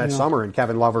that summer in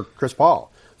Kevin Love or Chris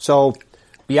Paul. So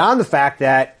beyond the fact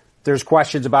that there's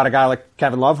questions about a guy like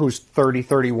Kevin Love who's 30,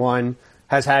 31,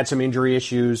 has had some injury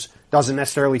issues, doesn't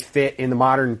necessarily fit in the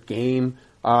modern game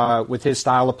with his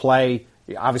style of play.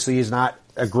 Obviously, he's not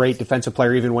a great defensive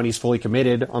player even when he's fully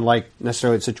committed, unlike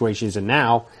necessarily the situation he's in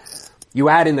now. You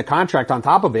add in the contract on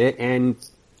top of it, and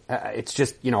it's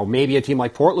just, maybe a team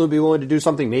like Portland would be willing to do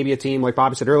something. Maybe a team, like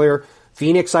Bobby said earlier,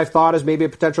 Phoenix, I've thought, is maybe a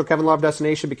potential Kevin Love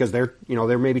destination because they're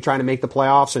maybe trying to make the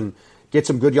playoffs and get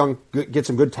some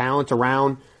good talent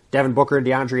around Devin Booker and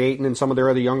DeAndre Ayton and some of their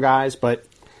other young guys. But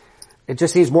it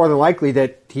just seems more than likely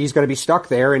that he's going to be stuck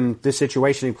there, and this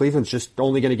situation in Cleveland's just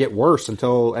only going to get worse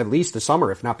until at least the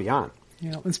summer, if not beyond.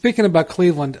 And speaking about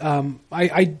Cleveland,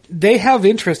 they have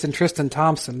interest in Tristan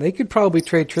Thompson. They could probably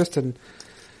trade Tristan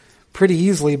pretty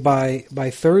easily by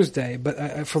Thursday.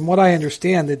 But from what I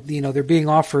understand, that they're being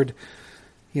offered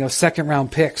second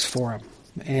round picks for him,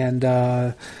 and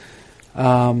the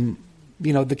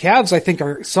Cavs I think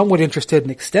are somewhat interested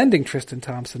in extending Tristan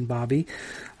Thompson, Bobby.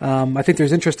 I think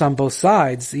there's interest on both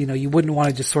sides. You wouldn't want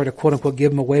to just sort of quote unquote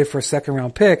give him away for a second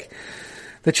round pick.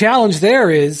 The challenge there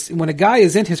is when a guy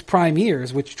is in his prime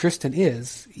years, which Tristan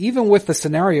is, even with the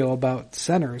scenario about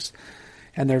centers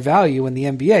and their value in the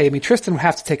NBA, I mean, Tristan would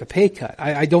have to take a pay cut.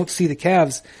 I don't see the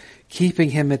Cavs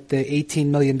keeping him at the $18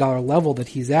 million level that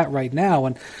he's at right now.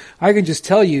 And I can just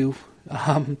tell you,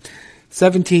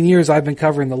 17 years I've been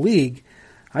covering the league,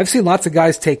 I've seen lots of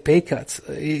guys take pay cuts.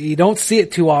 You don't see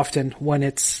it too often when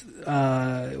it's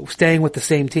staying with the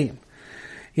same team.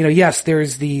 Yes,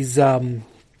 there's these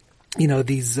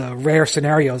rare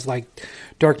scenarios like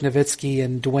Dirk Nowitzki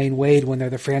and Dwayne Wade when they're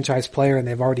the franchise player and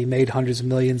they've already made hundreds of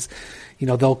millions.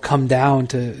 They'll come down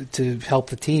to help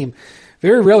the team.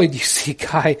 Very rarely do you see a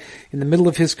guy in the middle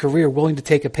of his career willing to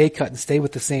take a pay cut and stay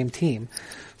with the same team.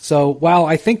 So while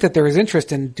I think that there is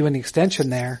interest in doing an extension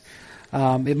there,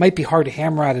 it might be hard to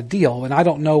hammer out a deal, and I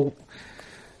don't know,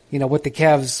 what the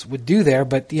Cavs would do there.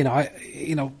 But I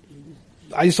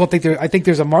just don't think I think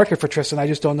there's a market for Tristan. I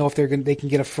just don't know if they can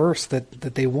get a first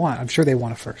that they want. I'm sure they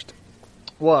want a first.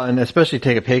 Well, and especially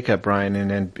take a pay cut, Brian,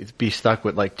 and then be stuck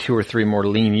with like 2 or 3 more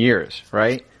lean years,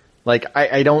 right? Like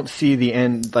I don't see the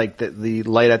end, like the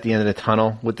light at the end of the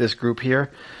tunnel with this group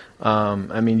here.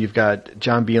 You've got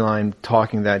John Beilein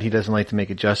talking that he doesn't like to make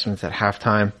adjustments at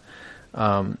halftime.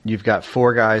 You've got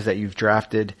 4 guys that you've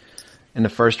drafted in the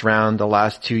first round the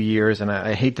last 2 years, and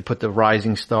I hate to put the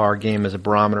rising star game as a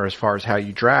barometer as far as how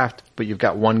you draft, but you've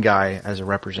got one guy as a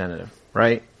representative,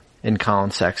 right? In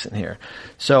Colin Sexton here.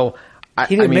 So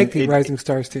he didn't make the rising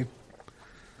stars team.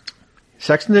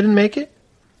 Sexton didn't make it?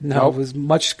 No, Nope. It was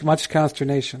much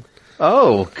consternation.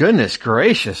 Oh, goodness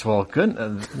gracious. Well,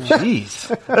 jeez.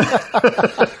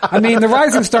 The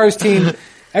rising stars team,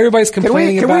 everybody's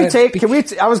complaining about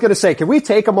it. I was going to say, can we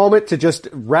take a moment to just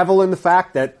revel in the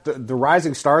fact that the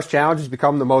Rising Stars Challenge has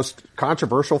become the most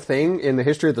controversial thing in the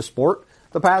history of the sport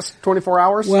the past 24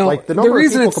 hours? Well, the number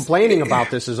of people complaining about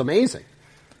this is amazing.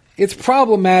 It's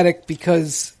problematic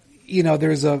because,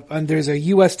 there's a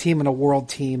U.S. team and a world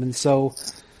team, and so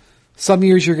some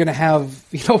years you're going to have,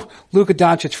 Luka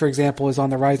Doncic, for example, is on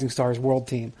the Rising Stars world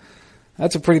team.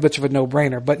 That's a pretty much of a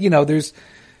no-brainer. But, there's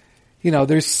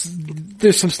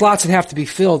some slots that have to be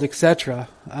filled, etc.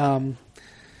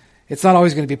 It's not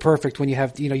always going to be perfect when you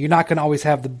have, you're not going to always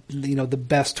have the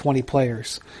best 20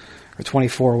 players or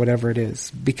 24 or whatever it is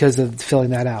because of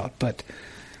filling that out. But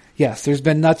yes, there's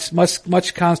been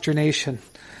much consternation.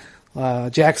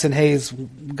 Jackson Hayes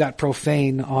got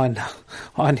profane on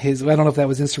his, I don't know if that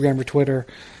was Instagram or Twitter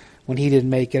when he didn't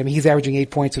make it. He's averaging 8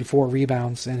 points and 4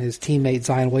 rebounds, and his teammate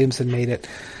Zion Williamson made it.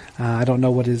 I don't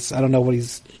know if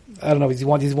he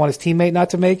want his teammate not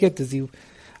to make it. Does he?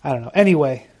 I don't know.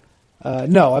 Anyway,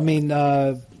 no.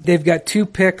 They've got 2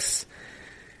 picks,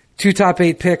 2 top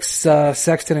 8 picks,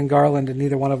 Sexton and Garland, and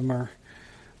neither one of them are.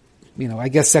 I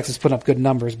guess Sexton's putting up good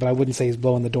numbers, but I wouldn't say he's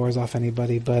blowing the doors off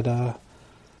anybody. But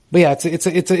yeah,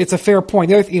 it's a fair point.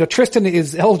 The other, Tristan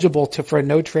is eligible for a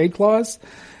no trade clause,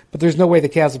 but there's no way the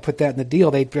Cavs would put that in the deal.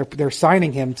 They're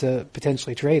signing him to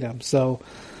potentially trade him. So,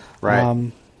 right.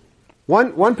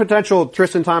 One potential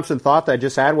Tristan Thompson thought that I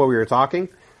just had while we were talking.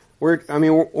 When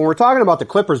we're talking about the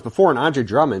Clippers before and Andre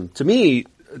Drummond, to me,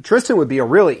 Tristan would be a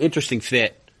really interesting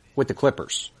fit with the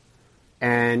Clippers.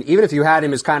 And even if you had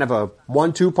him as kind of a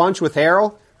 1-2 punch with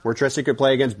Harrell, where Tristan could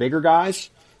play against bigger guys,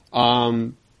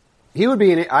 he would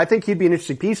be. I think he'd be an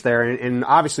interesting piece there. And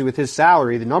obviously, with his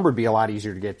salary, the number would be a lot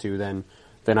easier to get to than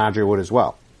Andre would as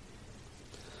well.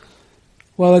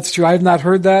 Well, that's true. I have not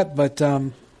heard that, but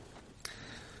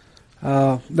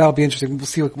that'll be interesting. We'll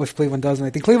see what Cleveland does. And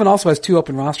I think Cleveland also has 2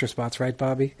 open roster spots, right,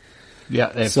 Bobby? Yeah,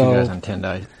 they have 2 guys on 10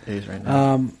 days right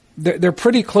now. They're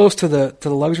pretty close to the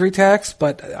luxury tax,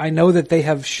 but I know that they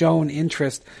have shown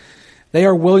interest. They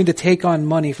are willing to take on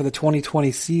money for the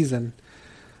 2020 season.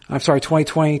 I'm sorry,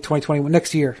 2020, 2021,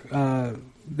 next year.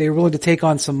 They're willing to take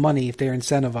on some money if they're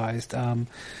incentivized.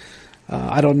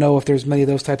 I don't know if there's many of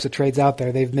those types of trades out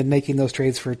there. They've been making those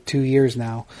trades for 2 years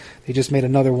now. They just made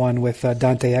another one with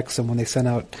Dante Exum when they sent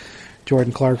out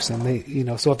Jordan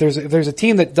Clarkson. So if there's a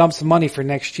team that dumps money for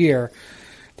next year,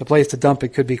 the place to dump it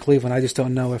could be Cleveland. I just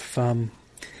don't know if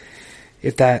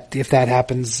that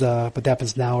happens, but that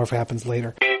happens now or if it happens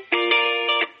later.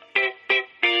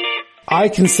 I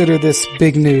consider this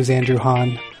big news, Andrew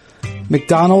Hahn.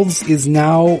 McDonald's is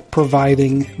now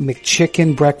providing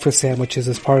McChicken breakfast sandwiches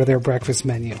as part of their breakfast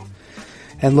menu.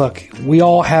 And look, we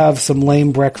all have some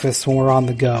lame breakfasts when we're on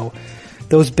the go.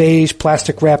 Those beige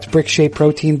plastic-wrapped brick-shaped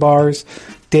protein bars,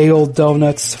 day-old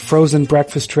donuts, frozen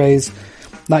breakfast trays,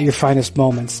 not your finest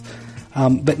moments.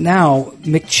 But now,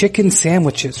 McChicken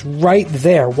sandwiches, right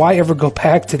there. Why ever go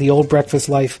back to the old breakfast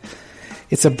life?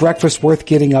 It's a breakfast worth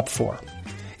getting up for.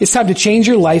 It's time to change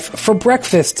your life for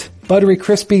breakfast. Buttery,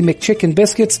 crispy McChicken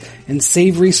biscuits and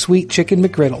savory, sweet chicken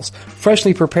McGriddles.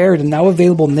 Freshly prepared and now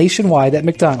available nationwide at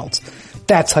McDonald's.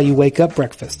 That's how you wake up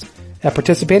breakfast. At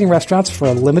participating restaurants for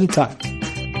a limited time.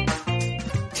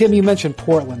 Tim, you mentioned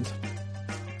Portland.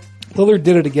 Lillard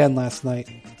did it again last night.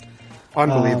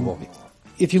 Unbelievable.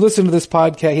 If you listen to this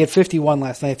podcast, he had 51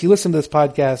 last night. If you listen to this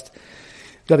podcast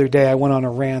the other day, I went on a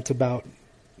rant about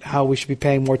how we should be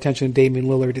paying more attention to Damian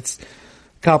Lillard. It's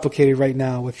complicated right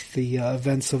now with the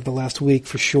events of the last week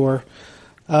for sure.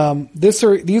 These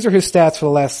are his stats for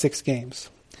the last 6 games.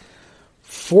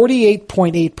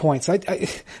 48.8 points.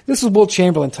 This is Will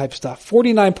Chamberlain type stuff.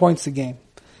 49 points a game.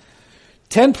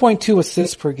 10.2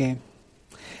 assists per game.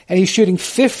 And he's shooting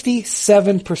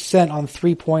 57% on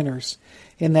 3-pointers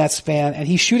in that span. And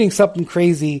he's shooting something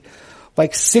crazy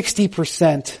like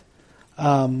 60%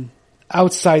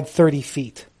 outside 30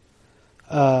 feet.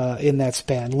 In that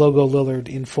span. Logo Lillard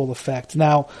in full effect.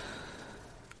 Now,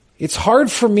 it's hard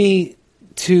for me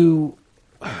to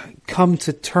come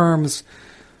to terms.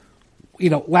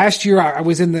 Last year I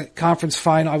was in the conference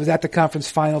final. I was at the conference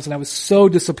finals, and I was so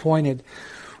disappointed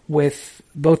with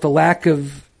both the lack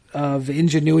of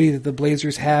ingenuity that the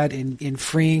Blazers had in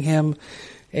freeing him,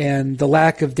 and the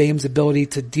lack of Dame's ability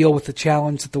to deal with the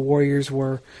challenge that the Warriors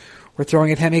were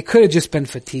throwing at him. It could have just been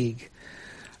fatigue.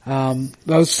 I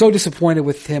was so disappointed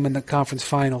with him in the conference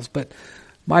finals, but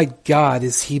my God,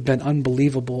 has he been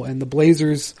unbelievable. And the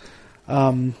Blazers,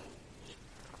 let's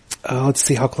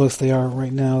see how close they are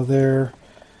right now. They've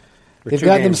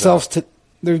gotten themselves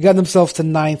to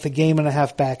ninth, a game and a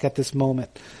half back at this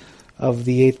moment of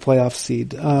the 8th playoff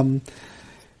seed.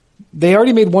 They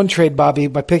already made one trade, Bobby,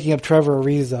 by picking up Trevor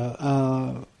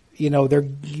Ariza.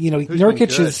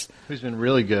 Nurkic who's been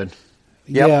really good.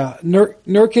 Yep. Yeah,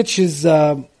 Nurkic is.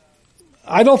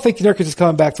 I don't think Nurkic is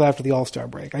coming back till after the All-Star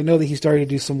break. I know that he started to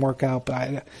do some workout, but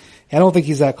I don't think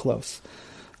he's that close.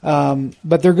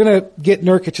 But they're going to get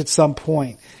Nurkic at some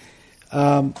point.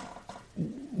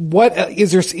 What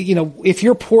is there? If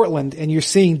you're Portland and you're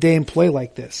seeing Dame play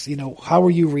like this, how are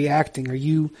you reacting? Are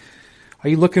you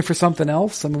looking for something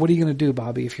else? I mean, what are you going to do,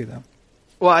 Bobby, if you're them?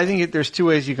 Well, I think there's 2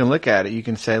 ways you can look at it. You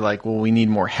can say we need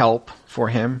more help for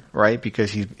him, right?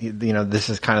 Because this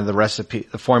is kind of the recipe,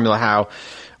 the formula how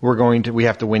we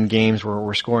have to win games where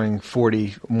we're scoring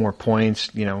 40 more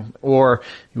points, or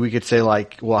we could say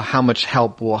how much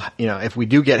help if we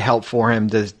do get help for him,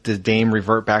 does Dame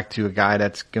revert back to a guy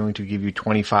that's going to give you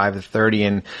 25 to 30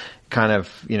 and kind of,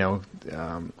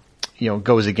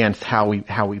 goes against how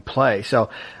we play. So,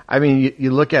 I mean,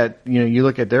 you look at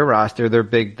their roster, the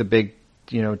big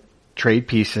trade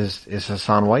piece is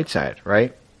Hassan Whiteside,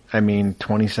 right? I mean,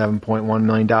 $27.1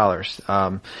 million.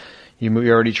 You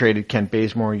already traded Kent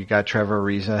Bazemore. You got Trevor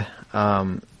Ariza.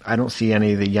 I don't see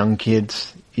any of the young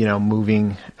kids,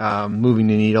 moving the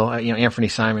needle. Anthony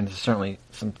Simon has certainly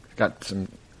got some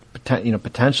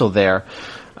potential there.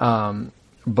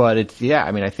 But I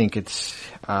think it's,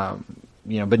 but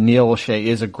Neil O'Shea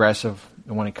is aggressive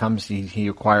when it comes. He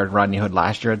acquired Rodney Hood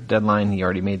last year at the deadline. He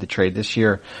already made the trade this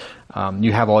year.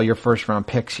 You have all your first round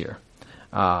picks here.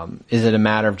 Is it a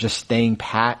matter of just staying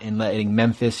pat and letting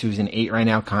Memphis, who's in 8 right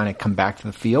now, kind of come back to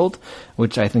the field,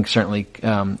 which I think certainly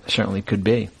could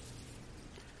be.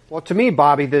 Well, to me,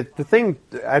 Bobby, the thing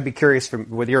I'd be curious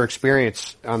with your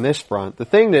experience on this front, the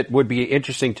thing that would be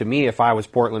interesting to me if I was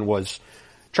Portland was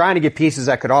trying to get pieces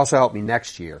that could also help me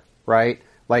next year, right?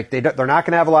 Like they're not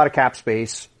going to have a lot of cap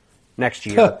space next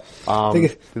year.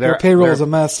 Their payroll is a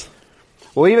mess.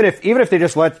 Well, even if they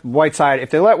just let Whiteside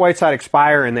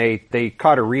expire and they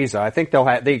cut Ariza, I think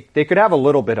they could have a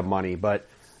little bit of money, but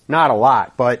not a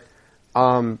lot. But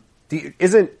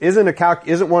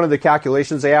isn't one of the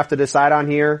calculations they have to decide on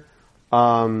here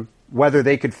whether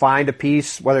they could find a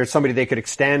piece, whether it's somebody they could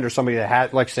extend or somebody that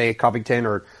had, like say Covington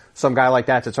or some guy like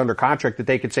that's under contract that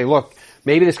they could say, look,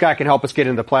 maybe this guy can help us get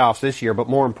into the playoffs this year, but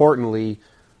more importantly,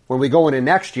 when we go into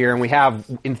next year and we have,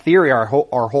 in theory, our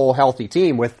whole healthy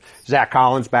team with Zach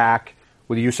Collins back,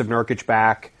 with Yusuf Nurkic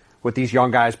back, with these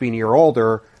young guys being a year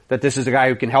older, that this is a guy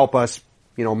who can help us,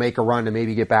 make a run to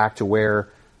maybe get back to where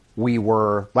we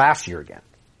were last year again.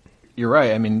 You're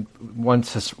right. I mean,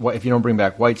 if you don't bring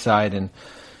back Whiteside and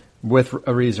with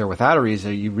Ariza or without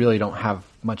Ariza, you really don't have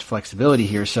much flexibility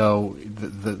here. So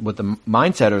what the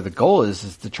mindset or the goal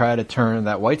is to try to turn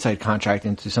that Whiteside contract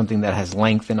into something that has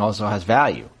length and also has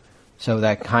value. So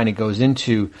that kind of goes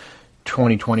into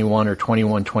 2021 or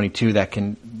 21-22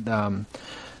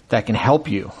 that can help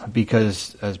you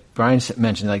because, as Brian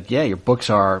mentioned, your books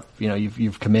are,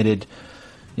 you've committed,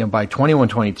 by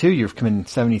 21-22 you've committed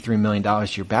 $73 million to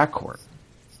your backcourt.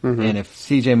 Mm-hmm. And if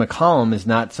CJ McCollum is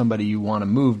not somebody you want to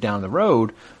move down the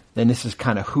road, then this is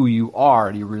kind of who you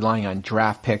are. You're relying on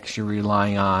draft picks. You're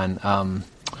relying on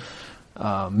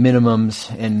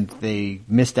minimums, and they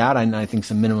missed out on, I think,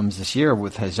 some minimums this year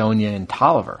with Hazonia and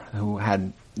Tolliver, who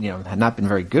had not been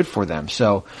very good for them.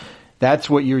 So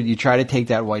that's what you try to take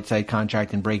that Whiteside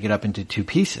contract and break it up into 2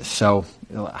 pieces. So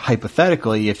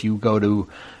hypothetically, if you go to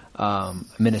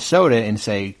Minnesota and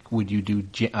say, would you do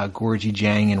Gorgie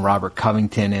Jang and Robert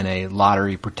Covington in a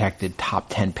lottery protected top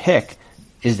 10 pick?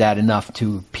 Is that enough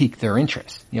to pique their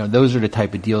interest? Those are the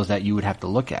type of deals that you would have to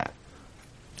look at.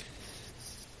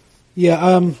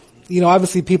 Yeah,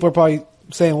 obviously people are probably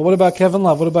saying, well, what about Kevin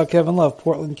Love? What about Kevin Love,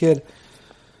 Portland kid?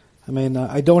 I mean,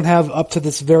 I don't have up to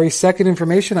this very second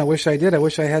information. I wish I did. I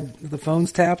wish I had the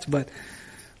phones tapped, but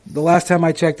the last time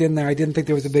I checked in there, I didn't think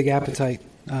there was a big appetite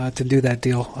to do that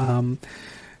deal.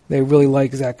 They really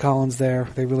like Zach Collins there.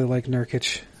 They really like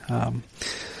Nurkic. All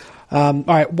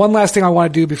right, one last thing I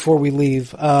want to do before we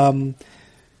leave.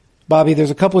 Bobby,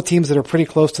 there's a couple of teams that are pretty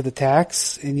close to the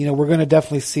tax, and, we're going to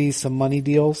definitely see some money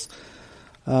deals.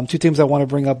 2 teams I want to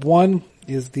bring up. One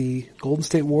is the Golden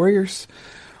State Warriors.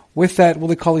 With that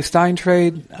Willie Cauley-Stein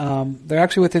trade, they're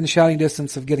actually within shouting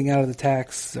distance of getting out of the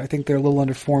tax. I think they're a little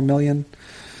under $4 million.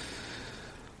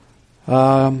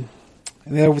 And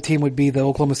the other team would be the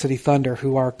Oklahoma City Thunder,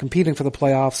 who are competing for the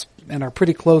playoffs and are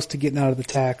pretty close to getting out of the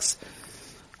tax.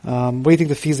 What do you think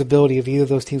the feasibility of either of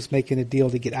those teams making a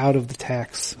deal to get out of the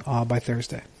tax by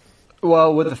Thursday?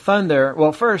 Well, with the Thunder,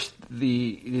 first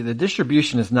the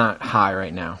distribution is not high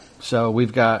right now. So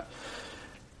we've got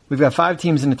 5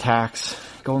 teams in the tax: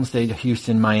 Golden State,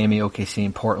 Houston, Miami, OKC,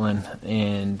 and Portland.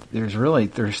 And there's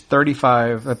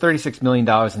 $36 million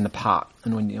in the pot.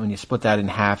 And when you split that in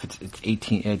half, it's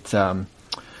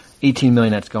 18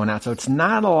 million that's going out. So it's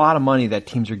not a lot of money that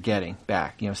teams are getting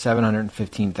back,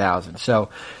 $715,000. So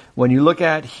when you look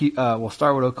at, we'll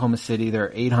start with Oklahoma City. They're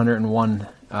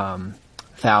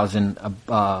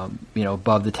 $801,000,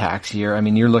 above the tax year. I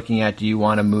mean, you're looking at, do you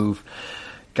want to move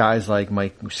guys like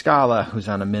Mike Muscala, who's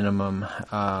on a minimum,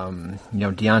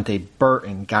 Deontay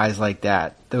Burton, guys like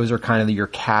that. Those are kind of your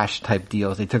cash type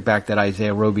deals. They took back that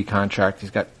Isaiah Roby contract.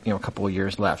 He's got, a couple of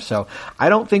years left. So I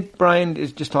don't think, Brian,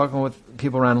 is just talking with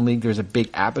people around the league, there's a big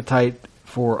appetite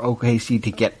for OKC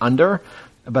to get under,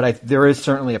 but there is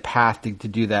certainly a path to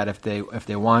do that if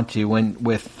they want to.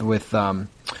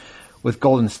 With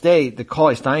Golden State, the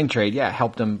Cauley-Stein trade,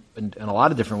 helped them in a lot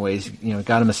of different ways.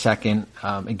 Got him a second.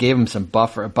 It gave him some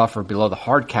buffer below the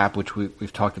hard cap, which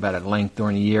we've talked about at length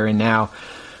during the year. And now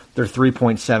they're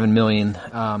 $3.7 million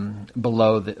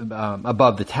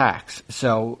above the tax.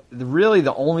 So really,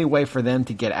 the only way for them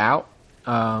to get out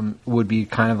would be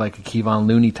kind of like a Kevon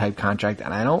Looney type contract,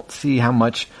 and I don't see how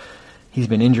much. He's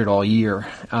been injured all year,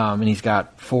 and he's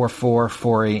got 4.4,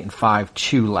 4.8, and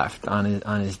 5.2 left on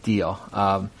his deal.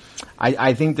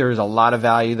 I think there's a lot of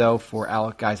value though for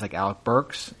guys like Alec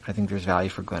Burks. I think there's value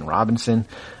for Glenn Robinson.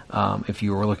 If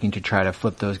you were looking to try to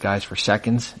flip those guys for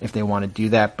seconds, if they want to do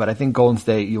that. But I think Golden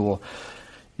State, you'll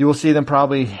You will see them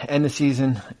probably end the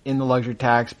season in the luxury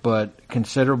tax, but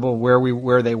considerable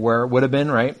where they would have been,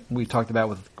 right? We talked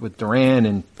about with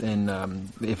Durant and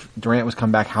if Durant was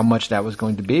coming back, how much that was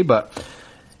going to be. But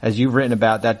as you've written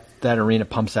about, that arena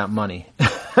pumps out money.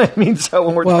 I mean, so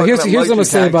when we're talking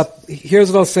about here's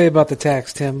what I'll say about the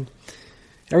tax, Tim.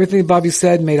 Everything Bobby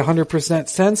said made 100%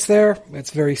 sense there.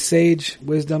 It's very sage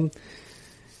wisdom.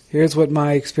 Here's what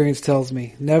my experience tells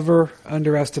me. Never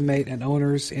underestimate an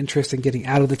owner's interest in getting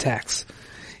out of the tax.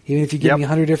 Even if you give me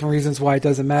 100 different reasons why it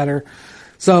doesn't matter.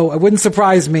 So it wouldn't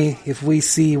surprise me if we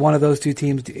see one of those two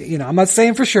teams, I'm not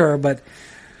saying for sure, but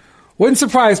wouldn't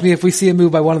surprise me if we see a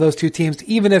move by one of those two teams,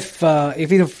 even if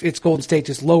it's Golden State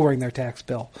just lowering their tax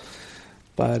bill.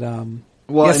 But,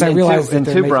 yes, I realize that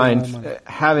they're making a lot of money.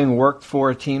 Having worked for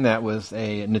a team that was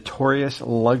a notorious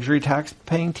luxury tax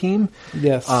paying team.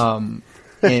 Yes.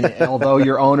 And although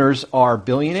your owners are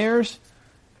billionaires,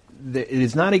 it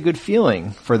is not a good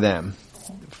feeling for them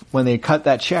when they cut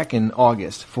that check in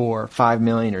August for $5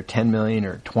 million or $10 million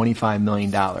or $25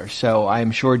 million. So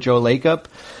I'm sure Joe Lacob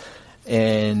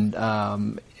and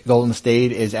Golden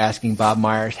State is asking Bob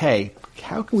Myers, hey,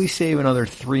 how can we save another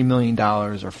 $3 million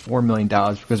or $4 million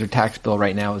because their tax bill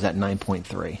right now is at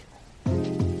 9.3?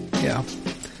 Yeah.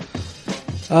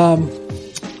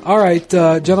 All right,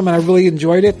 gentlemen, I really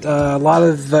enjoyed it. A lot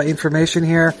of information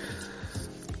here.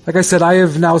 Like I said, I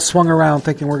have now swung around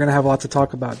thinking we're going to have a lot to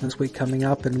talk about this week coming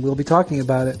up, and we'll be talking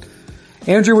about it.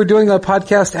 Andrew, we're doing a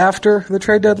podcast after the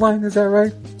trade deadline, is that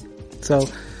right? So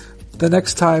the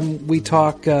next time we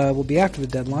talk will be after the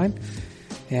deadline,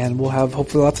 and we'll have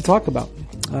hopefully a lot to talk about.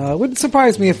 Wouldn't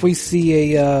surprise me if we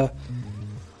see a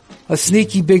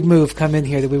sneaky big move come in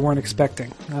here that we weren't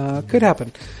expecting. Could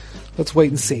happen. Let's wait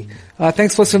and see.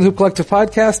 Thanks for listening to the Hoop Collective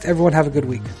podcast. Everyone have a good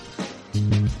week.